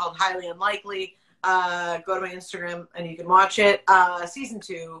show called Highly Unlikely. Go to my Instagram and you can watch it. Season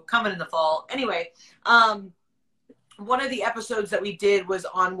 2 coming in the fall. Anyway, one of the episodes that we did was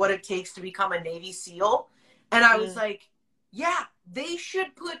on what it takes to become a Navy SEAL. And I was like, yeah, they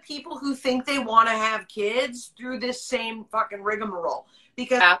should put people who think they want to have kids through this same fucking rigmarole.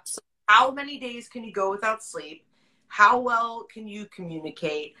 Because how many days can you go without sleep? How well can you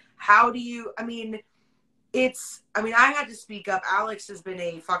communicate? How do you, I had to speak up. Alex has been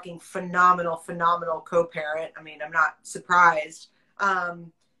a fucking phenomenal co-parent. I mean, I'm not surprised.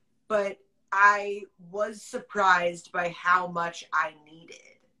 But I was surprised by how much I needed.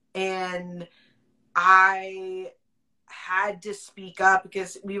 And I had to speak up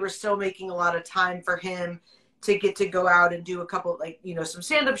because we were still making a lot of time for him to get to go out and do a couple, some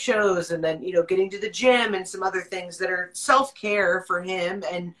stand-up shows, and then, getting to the gym and some other things that are self-care for him,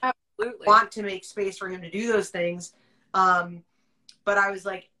 and absolutely want to make space for him to do those things. But I was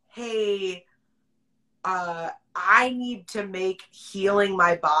like, hey, I need to make healing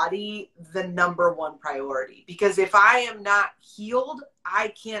my body the number one priority, because if I am not healed, I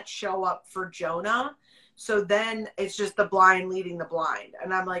can't show up for Jonah. So then it's just the blind leading the blind.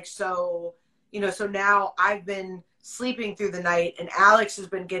 And I'm like, so now I've been sleeping through the night, and Alex has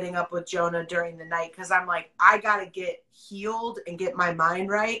been getting up with Jonah during the night, because I'm like, I got to get healed and get my mind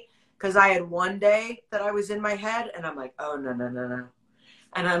right, because I had one day that I was in my head, and I'm like, oh, no.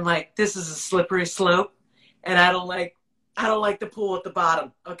 And I'm like, this is a slippery slope, and I don't like the pool at the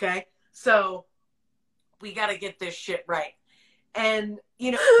bottom, okay? So we got to get this shit right. And,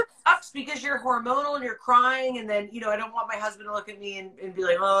 it sucks because you're hormonal and you're crying, and then, I don't want my husband to look at me and be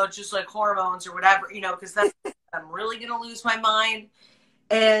like, oh, it's just like hormones or whatever, because that's I'm really going to lose my mind.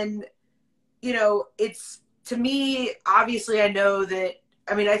 And, you know, it's, to me, obviously I know that,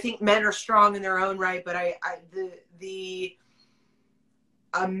 I mean, I think men are strong in their own right, but the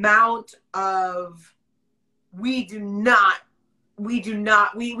amount of, we do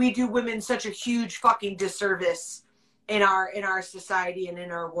women such a huge fucking disservice in our society and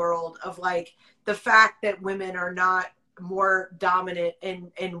in our world, of like the fact that women are not more dominant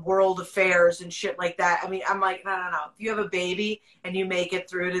in world affairs and shit like that. I mean, I'm like, no. If you have a baby and you make it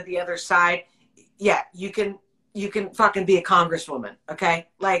through to the other side, yeah, you can fucking be a congresswoman. Okay.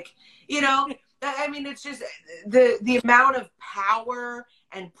 Like, you know, I mean, it's just the amount of power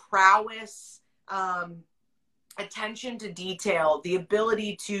and prowess, attention to detail, the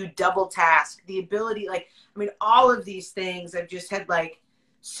ability to double task, the ability, like, I mean, all of these things, I've just had like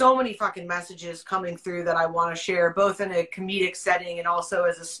so many fucking messages coming through that I want to share, both in a comedic setting and also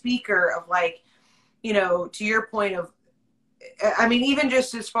as a speaker, of like, you know, to your point of, I mean, even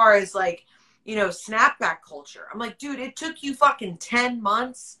just as far as like, you know, snapback culture. I'm like, dude, it took you fucking 10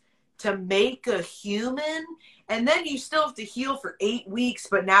 months to make a human, and then you still have to heal for 8 weeks,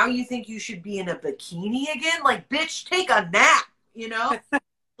 but now you think you should be in a bikini again? Like, bitch, take a nap, you know?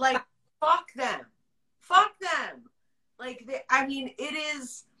 Like, fuck them. Like, I mean, it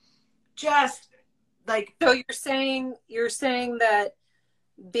is just like. So you're saying that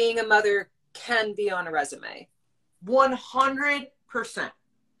being a mother can be on a resume. 100%.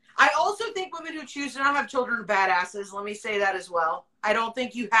 I also think women who choose to not have children are badasses. Let me say that as well. I don't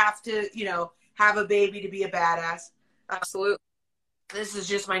think you have to, you know, have a baby to be a badass. Absolutely. This is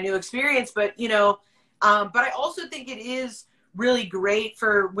just my new experience, but, you know, but I also think it is really great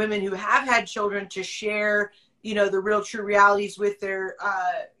for women who have had children to share, you know, the real true realities with their,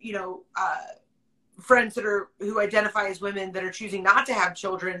 you know, friends who identify as women that are choosing not to have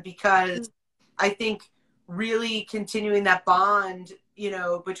children, because I think really continuing that bond, you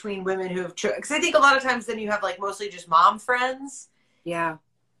know, between women who have because I think a lot of times then you have like mostly just mom friends. Yeah.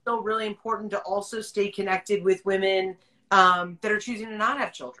 So really important to also stay connected with women that are choosing to not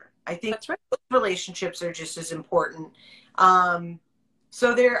have children. I think that's right. Relationships are just as important.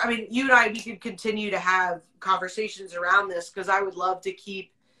 So I mean, you and I, we could continue to have conversations around this, because I would love to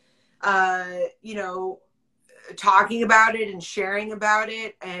keep, you know, talking about it and sharing about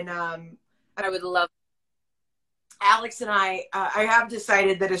it. And I would love. Alex and I have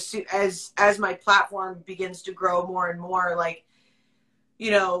decided that as my platform begins to grow more and more, like, you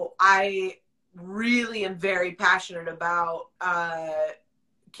know, I really am very passionate about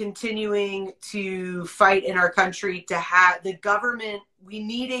continuing to fight in our country to have the government. We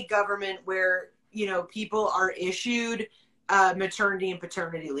need a government where, you know, people are issued maternity and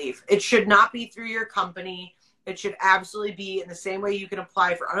paternity leave. It should not be through your company. It should absolutely be in the same way you can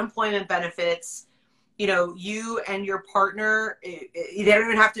apply for unemployment benefits. You know, you and your partner, they don't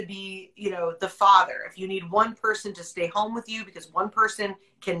even have to be, you know, the father. If you need one person to stay home with you because one person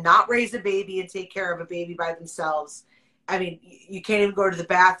cannot raise a baby and take care of a baby by themselves, I mean, you can't even go to the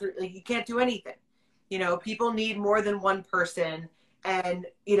bathroom. Like, you can't do anything. You know, people need more than one person. And,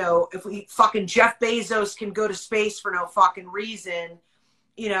 you know, if we fucking Jeff Bezos can go to space for no fucking reason,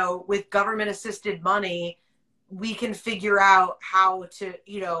 you know, with government assisted money, we can figure out how to,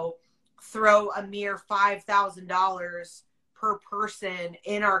 you know, throw a mere $5,000 per person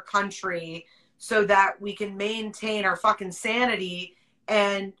in our country so that we can maintain our fucking sanity.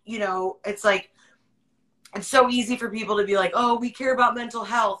 And, you know, it's like, it's so easy for people to be like, oh, we care about mental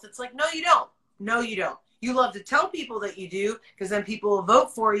health. It's like, no, you don't. No, you don't. You love to tell people that you do, because then people will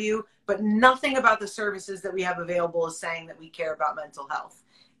vote for you, but nothing about the services that we have available is saying that we care about mental health.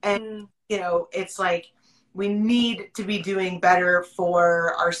 And, you know, it's like, we need to be doing better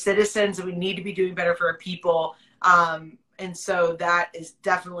for our citizens, and we need to be doing better for our people. And so that has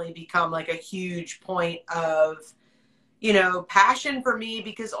definitely become like a huge point of, you know, passion for me,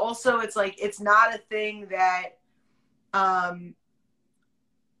 because also it's like, it's not a thing that,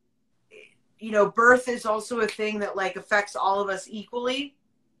 you know, birth is also a thing that like affects all of us equally.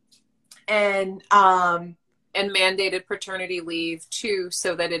 And mandated paternity leave too,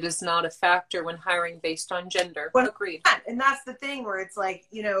 so that it is not a factor when hiring based on gender. Agreed. And that's the thing where it's like,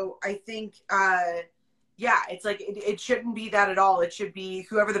 you know, I think, yeah, it's like, it shouldn't be that at all. It should be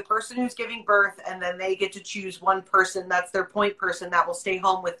whoever the person who's giving birth, and then they get to choose one person, that's their point person, that will stay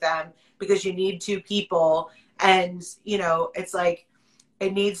home with them, because you need two people. And, you know, it's like,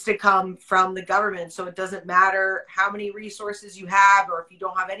 it needs to come from the government. So it doesn't matter how many resources you have, or if you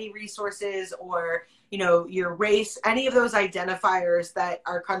don't have any resources, or, you know, your race, any of those identifiers that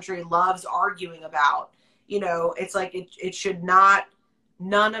our country loves arguing about, you know, it's like, it should not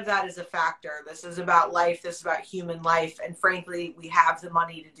none of that is a factor. This is about life. This is about human life. And frankly, we have the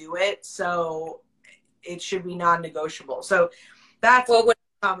money to do it. So it should be non-negotiable. So that's a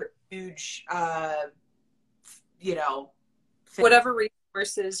huge, you know, thing. Whatever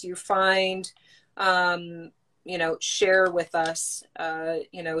resources you find, you know, share with us,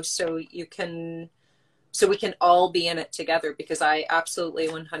 you know, so we can all be in it together, because I absolutely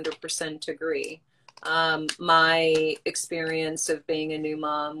 100% agree. My experience of being a new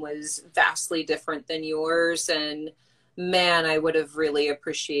mom was vastly different than yours. And man, I would have really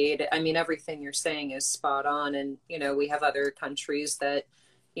appreciated, I mean, everything you're saying is spot on. And, you know, we have other countries that,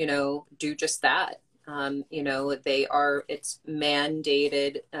 you know, do just that. You know, it's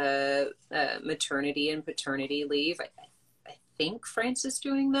mandated, maternity and paternity leave. I think France is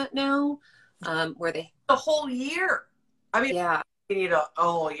doing that now, where they, a whole year. I mean, yeah. You need a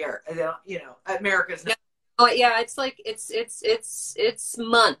whole year. You know, America's not. Oh yeah, it's like it's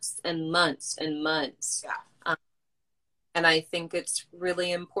months and months and months. Yeah. And I think it's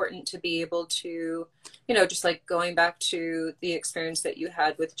really important to be able to, you know, just like going back to the experience that you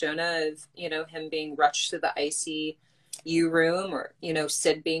had with Jonah of, you know, him being rushed to the ICU room, or, you know,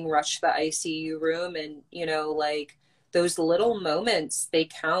 Sid being rushed to the ICU room, and, you know, like those little moments, they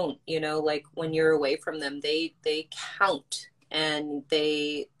count, you know, like when you're away from them, they count. And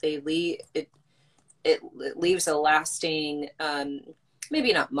they leave it leaves a lasting,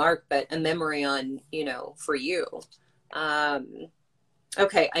 maybe not mark, but a memory on, you know, for you.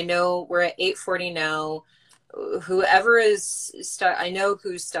 Okay, I know we're at 8:40 now. Whoever is stuck, I know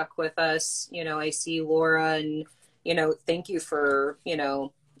who's stuck with us. You know, I see Laura, and, you know, thank you for, you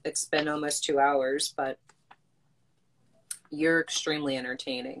know, it's been almost 2 hours, but you're extremely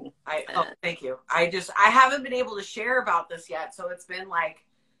entertaining. Thank you. I haven't been able to share about this yet. So it's been like,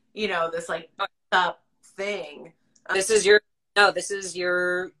 you know, this like up thing. This is your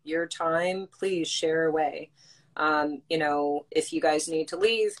time. Please share away. You know, if you guys need to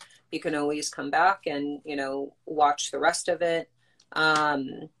leave, you can always come back and, you know, watch the rest of it.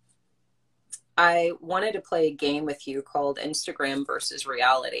 I wanted to play a game with you called Instagram versus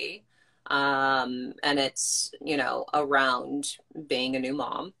reality. And it's, you know, around being a new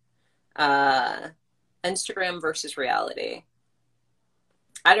mom. Instagram versus reality.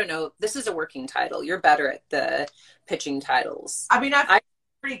 I don't know. This is a working title. You're better at the pitching titles. I mean, I'm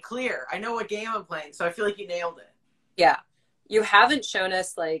pretty clear. I know what game I'm playing, so I feel like you nailed it. Yeah. You haven't shown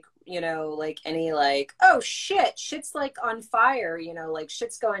us, like, you know, like any, like, oh shit's like on fire, you know, like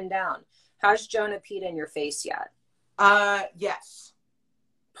shit's going down. Has Jonah peed in your face yet? Yes.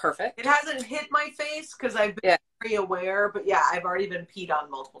 Perfect. It hasn't hit my face because I've been very aware, but yeah, I've already been peed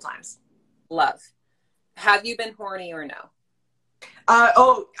on multiple times. Love. Have you been horny or no?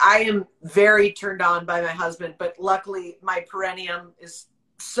 I am very turned on by my husband, but luckily my perineum is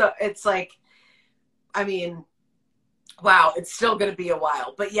so, it's like, I mean, wow, it's still going to be a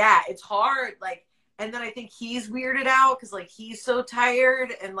while, but yeah, it's hard. Like, and then I think he's weirded out because like he's so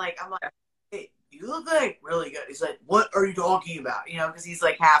tired, and like I'm like, hey, you look like really good. He's like, what are you talking about? You know, because he's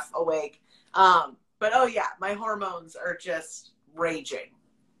like half awake. But oh yeah, my hormones are just raging.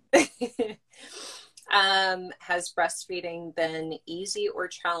 Has breastfeeding been easy or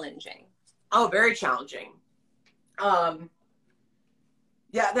challenging? Oh, very challenging.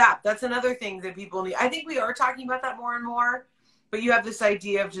 Yeah, that's another thing that people need. I think we are talking about that more and more, but you have this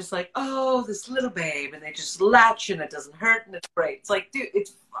idea of just like, oh, this little babe, and they just latch and it doesn't hurt and it's great. It's like, dude,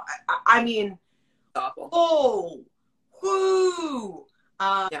 I mean, awful. Oh, whoo.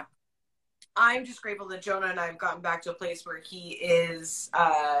 Yeah. I'm just grateful that Jonah and I have gotten back to a place where he is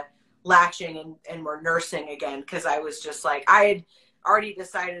latching and we're nursing again, because I was just like, I had already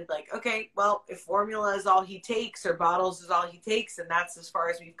decided like, okay, well, if formula is all he takes or bottles is all he takes and that's as far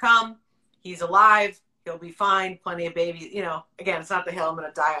as we've come, he's alive, he'll be fine, plenty of babies, you know, again, it's not the hill I'm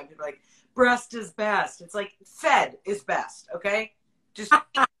gonna die on. People are like, breast is best. It's like fed is best, okay? Just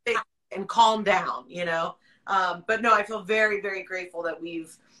and calm down, you know? But no, I feel very, very grateful that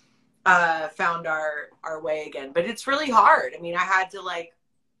we've found our way again. But it's really hard. I mean, I had to like,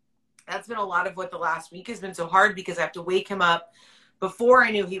 that's been a lot of what the last week has been so hard, because I have to wake him up before I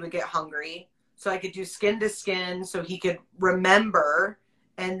knew he would get hungry, so I could do skin to skin so he could remember.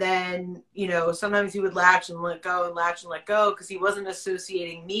 And then, you know, sometimes he would latch and let go and latch and let go because he wasn't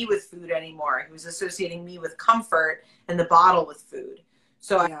associating me with food anymore. He was associating me with comfort and the bottle with food.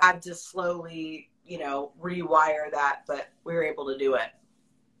 So I had to slowly, you know, rewire that, but we were able to do it.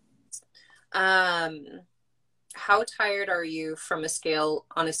 How tired are you on a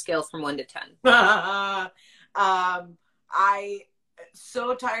scale from 1 to 10? I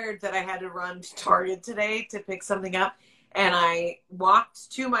so tired that I had to run to Target today to pick something up. And I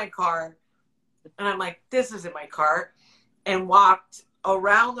walked to my car, and I'm like, this isn't my car, and walked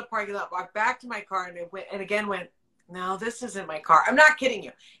around the parking lot, walked back to my car, and it went, and again went, no, this isn't my car. I'm not kidding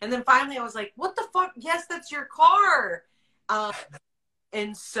you. And then finally I was like, what the fuck? Yes, that's your car.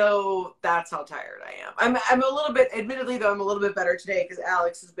 And so that's how tired I am. I'm a little bit, admittedly though, I'm a little bit better today because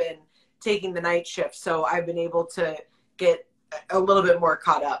Alex has been taking the night shift. So I've been able to get a little bit more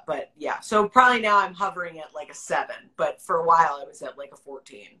caught up. But yeah, so probably now I'm hovering at like a 7. But for a while I was at like a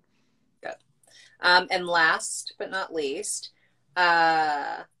 14. Good. And last but not least,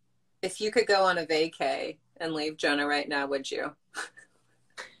 if you could go on a vacay and leave Jonah right now, would you?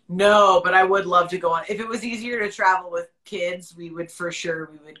 No, but I would love to go on. If it was easier to travel with kids, we would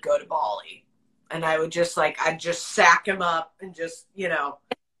go to Bali. And I would just I'd just sack him up and just, we'd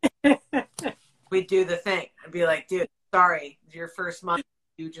do the thing. I'd be like, dude, sorry, your first month,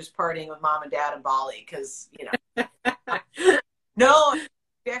 you just partying with mom and dad in Bali. Cause no,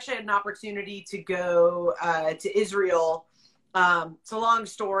 we actually had an opportunity to go to Israel. It's a long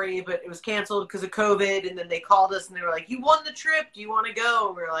story, but it was canceled because of COVID. And then they called us and they were like, you won the trip. Do you want to go?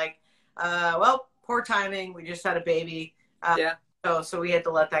 And we were like, well, poor timing. We just had a baby. Yeah. So we had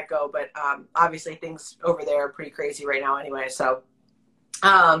to let that go. But obviously things over there are pretty crazy right now anyway. So,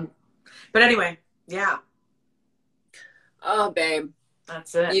 but anyway, yeah. Oh, babe.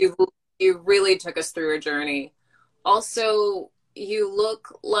 That's it. You really took us through a journey. Also, you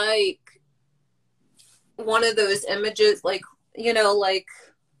look like one of those images, like the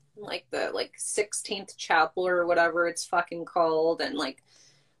 16th chapel or whatever it's fucking called, and like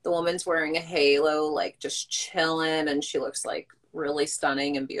the woman's wearing a halo, like just chilling, and she looks like really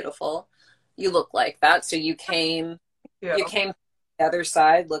stunning and beautiful. You look like that. So you came to the other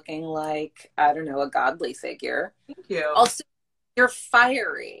side looking like, I don't know, a godly figure. Thank you. Also, you're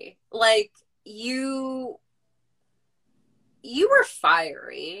fiery. Like you were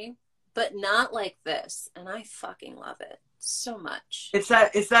fiery, but not like this. And I fucking love it so much. It's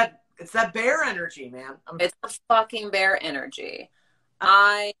that bear energy, man. It's the fucking bear energy.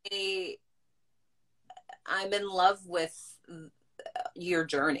 I'm in love with your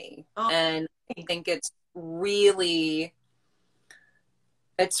journey. Oh. And I think it's really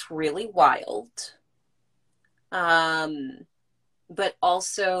wild. But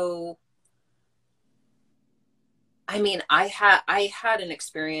also, I mean, I had an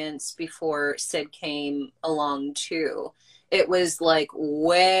experience before Sid came along too. It was like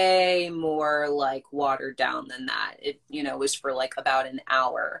way more like watered down than that. It, was for like about an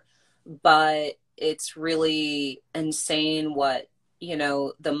hour, but it's really insane what,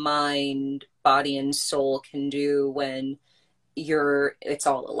 the mind, body, and soul can do when it's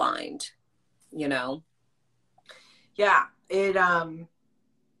all aligned, Yeah.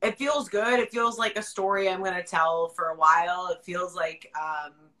 It feels good. It feels like a story I'm going to tell for a while. It feels like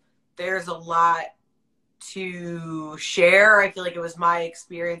there's a lot to share. I feel like it was my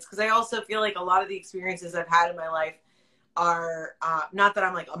experience because I also feel like a lot of the experiences I've had in my life are not that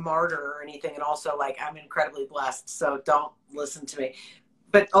I'm like a martyr or anything, and also like I'm incredibly blessed. So don't listen to me,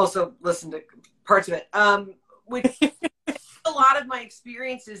 but also listen to parts of it. Which a lot of my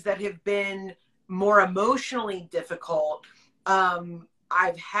experiences that have been more emotionally difficult,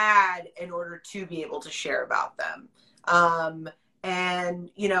 I've had in order to be able to share about them. And,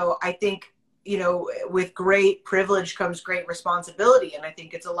 I think, with great privilege comes great responsibility. And I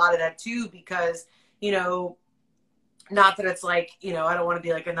think it's a lot of that too, because, not that it's like, I don't want to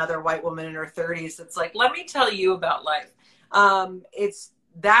be like another white woman in her 30s. It's like, let me tell you about life.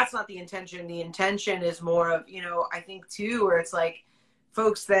 That's not the intention. The intention is more of, I think too, where it's like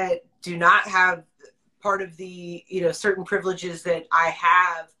folks that do not have part of the, certain privileges that I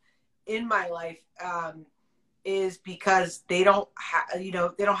have in my life, is because they don't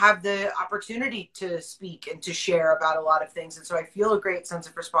have the opportunity to speak and to share about a lot of things. And so I feel a great sense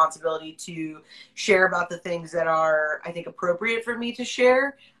of responsibility to share about the things that are, I think, appropriate for me to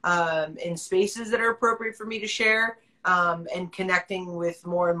share, in spaces that are appropriate for me to share, and connecting with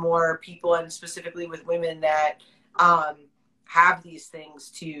more and more people, and specifically with women that, have these things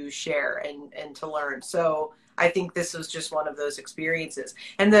to share and to learn. So I think this was just one of those experiences.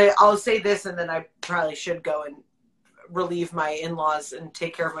 And I'll say this, and then I probably should go and relieve my in-laws and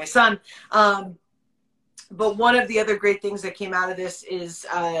take care of my son. But one of the other great things that came out of this is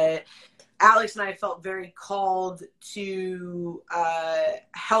Alex and I felt very called to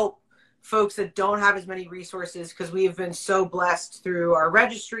help folks that don't have as many resources, because we have been so blessed through our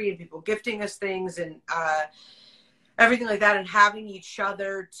registry and people gifting us things and everything like that, and having each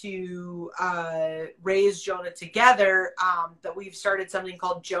other to raise Jonah together, that we've started something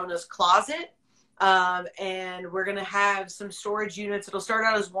called Jonah's Closet. And we're going to have some storage units. It'll start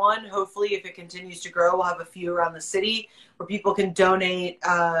out as one. Hopefully, if it continues to grow, we'll have a few around the city where people can donate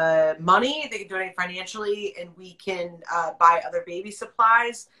money. They can donate financially, and we can buy other baby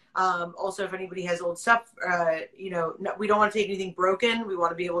supplies. Also, if anybody has old stuff, we don't want to take anything broken. We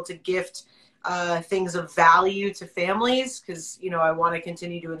want to be able to gift things of value to families because, I want to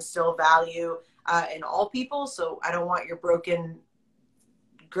continue to instill value in all people. So I don't want your broken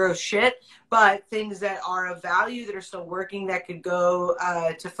gross shit, but things that are of value that are still working that could go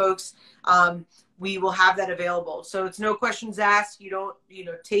to folks. We will have that available. So it's no questions asked. You don't,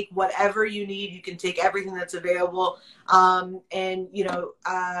 take whatever you need. You can take everything that's available. Of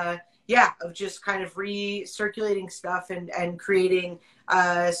just kind of recirculating stuff and creating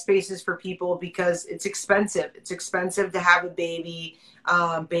spaces for people because it's expensive. It's expensive to have a baby.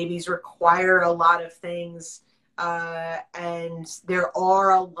 Babies require a lot of things. And there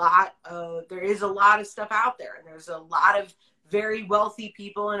is a lot of stuff out there, and there's a lot of very wealthy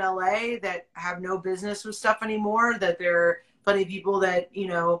people in LA that have no business with stuff anymore, that there are plenty of people that,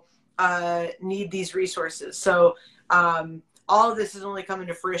 need these resources. So, all of this is only coming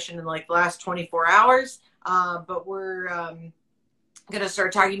to fruition in like the last 24 hours. But we're, going to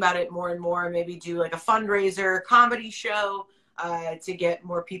start talking about it more and more, and maybe do like a fundraiser comedy show, to get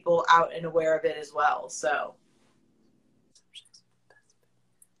more people out and aware of it as well. So.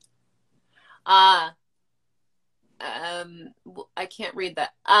 I can't read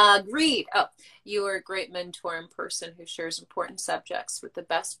that. Read. Oh, you are a great mentor and person who shares important subjects with the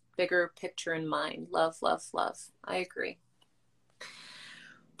best, bigger picture in mind. Love, love, love. I agree.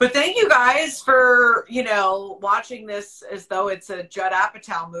 But thank you guys for, watching this as though it's a Judd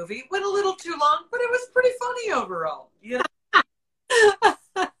Apatow movie. It went a little too long, but it was pretty funny overall.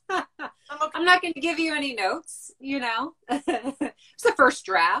 I'm not going to give you any notes, It's the first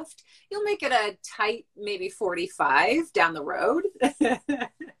draft. You'll make it a tight, maybe 45 down the road.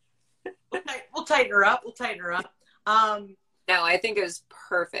 We'll tighten her up. No, I think it was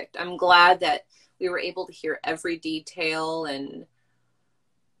perfect. I'm glad that we were able to hear every detail, and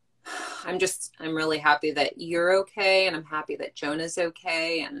I'm really happy that you're okay, and I'm happy that Jonah's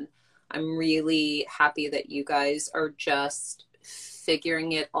okay, and I'm really happy that you guys are just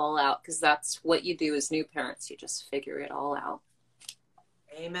figuring it all out, because that's what you do as new parents. You just figure it all out.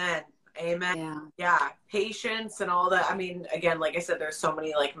 Amen. Yeah. Patience and all that. I mean, again, like I said, there's so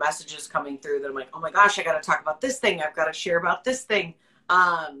many like messages coming through that I'm like, oh my gosh, I got to talk about this thing. I've got to share about this thing.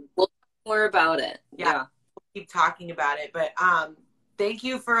 We'll talk more about it. Yeah. We'll keep talking about it. But thank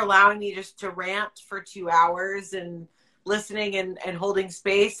you for allowing me just to rant for 2 hours and listening and holding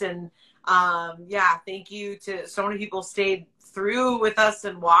space. And thank you to so many people stayed through with us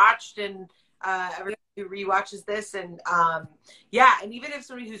and watched, and everybody who rewatches this, and and even if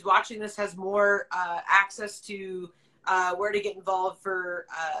somebody who's watching this has more access to where to get involved for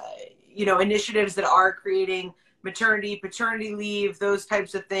initiatives that are creating maternity, paternity leave, those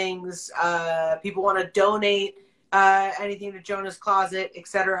types of things, people want to donate anything to Jonah's Closet,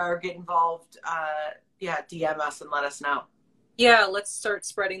 etc., or get involved, DM us and let us know. Yeah, let's start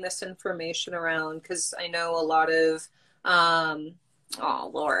spreading this information around, because I know a lot of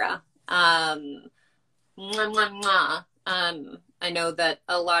Laura. I know that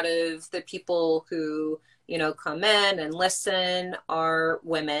a lot of the people who, come in and listen are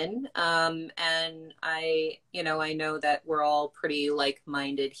women. And I know that we're all pretty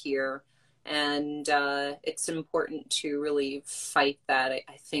like-minded here. And it's important to really fight that. I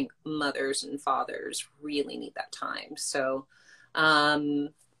think mothers and fathers really need that time. So,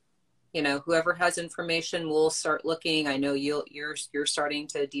 whoever has information, we'll start looking. I know you're starting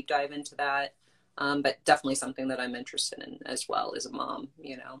to deep dive into that, but definitely something that I'm interested in as well as a mom.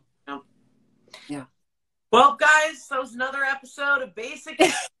 Yeah. Well, guys, that was another episode of Basic.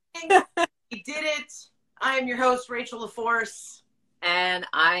 We did it. I am your host, Rachel LaForce, and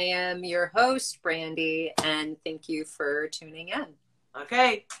I am your host, Brandy. And thank you for tuning in.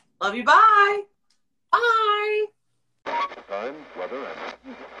 Okay, love you. Bye. Bye. Time, weather,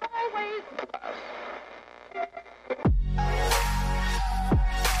 and always pass.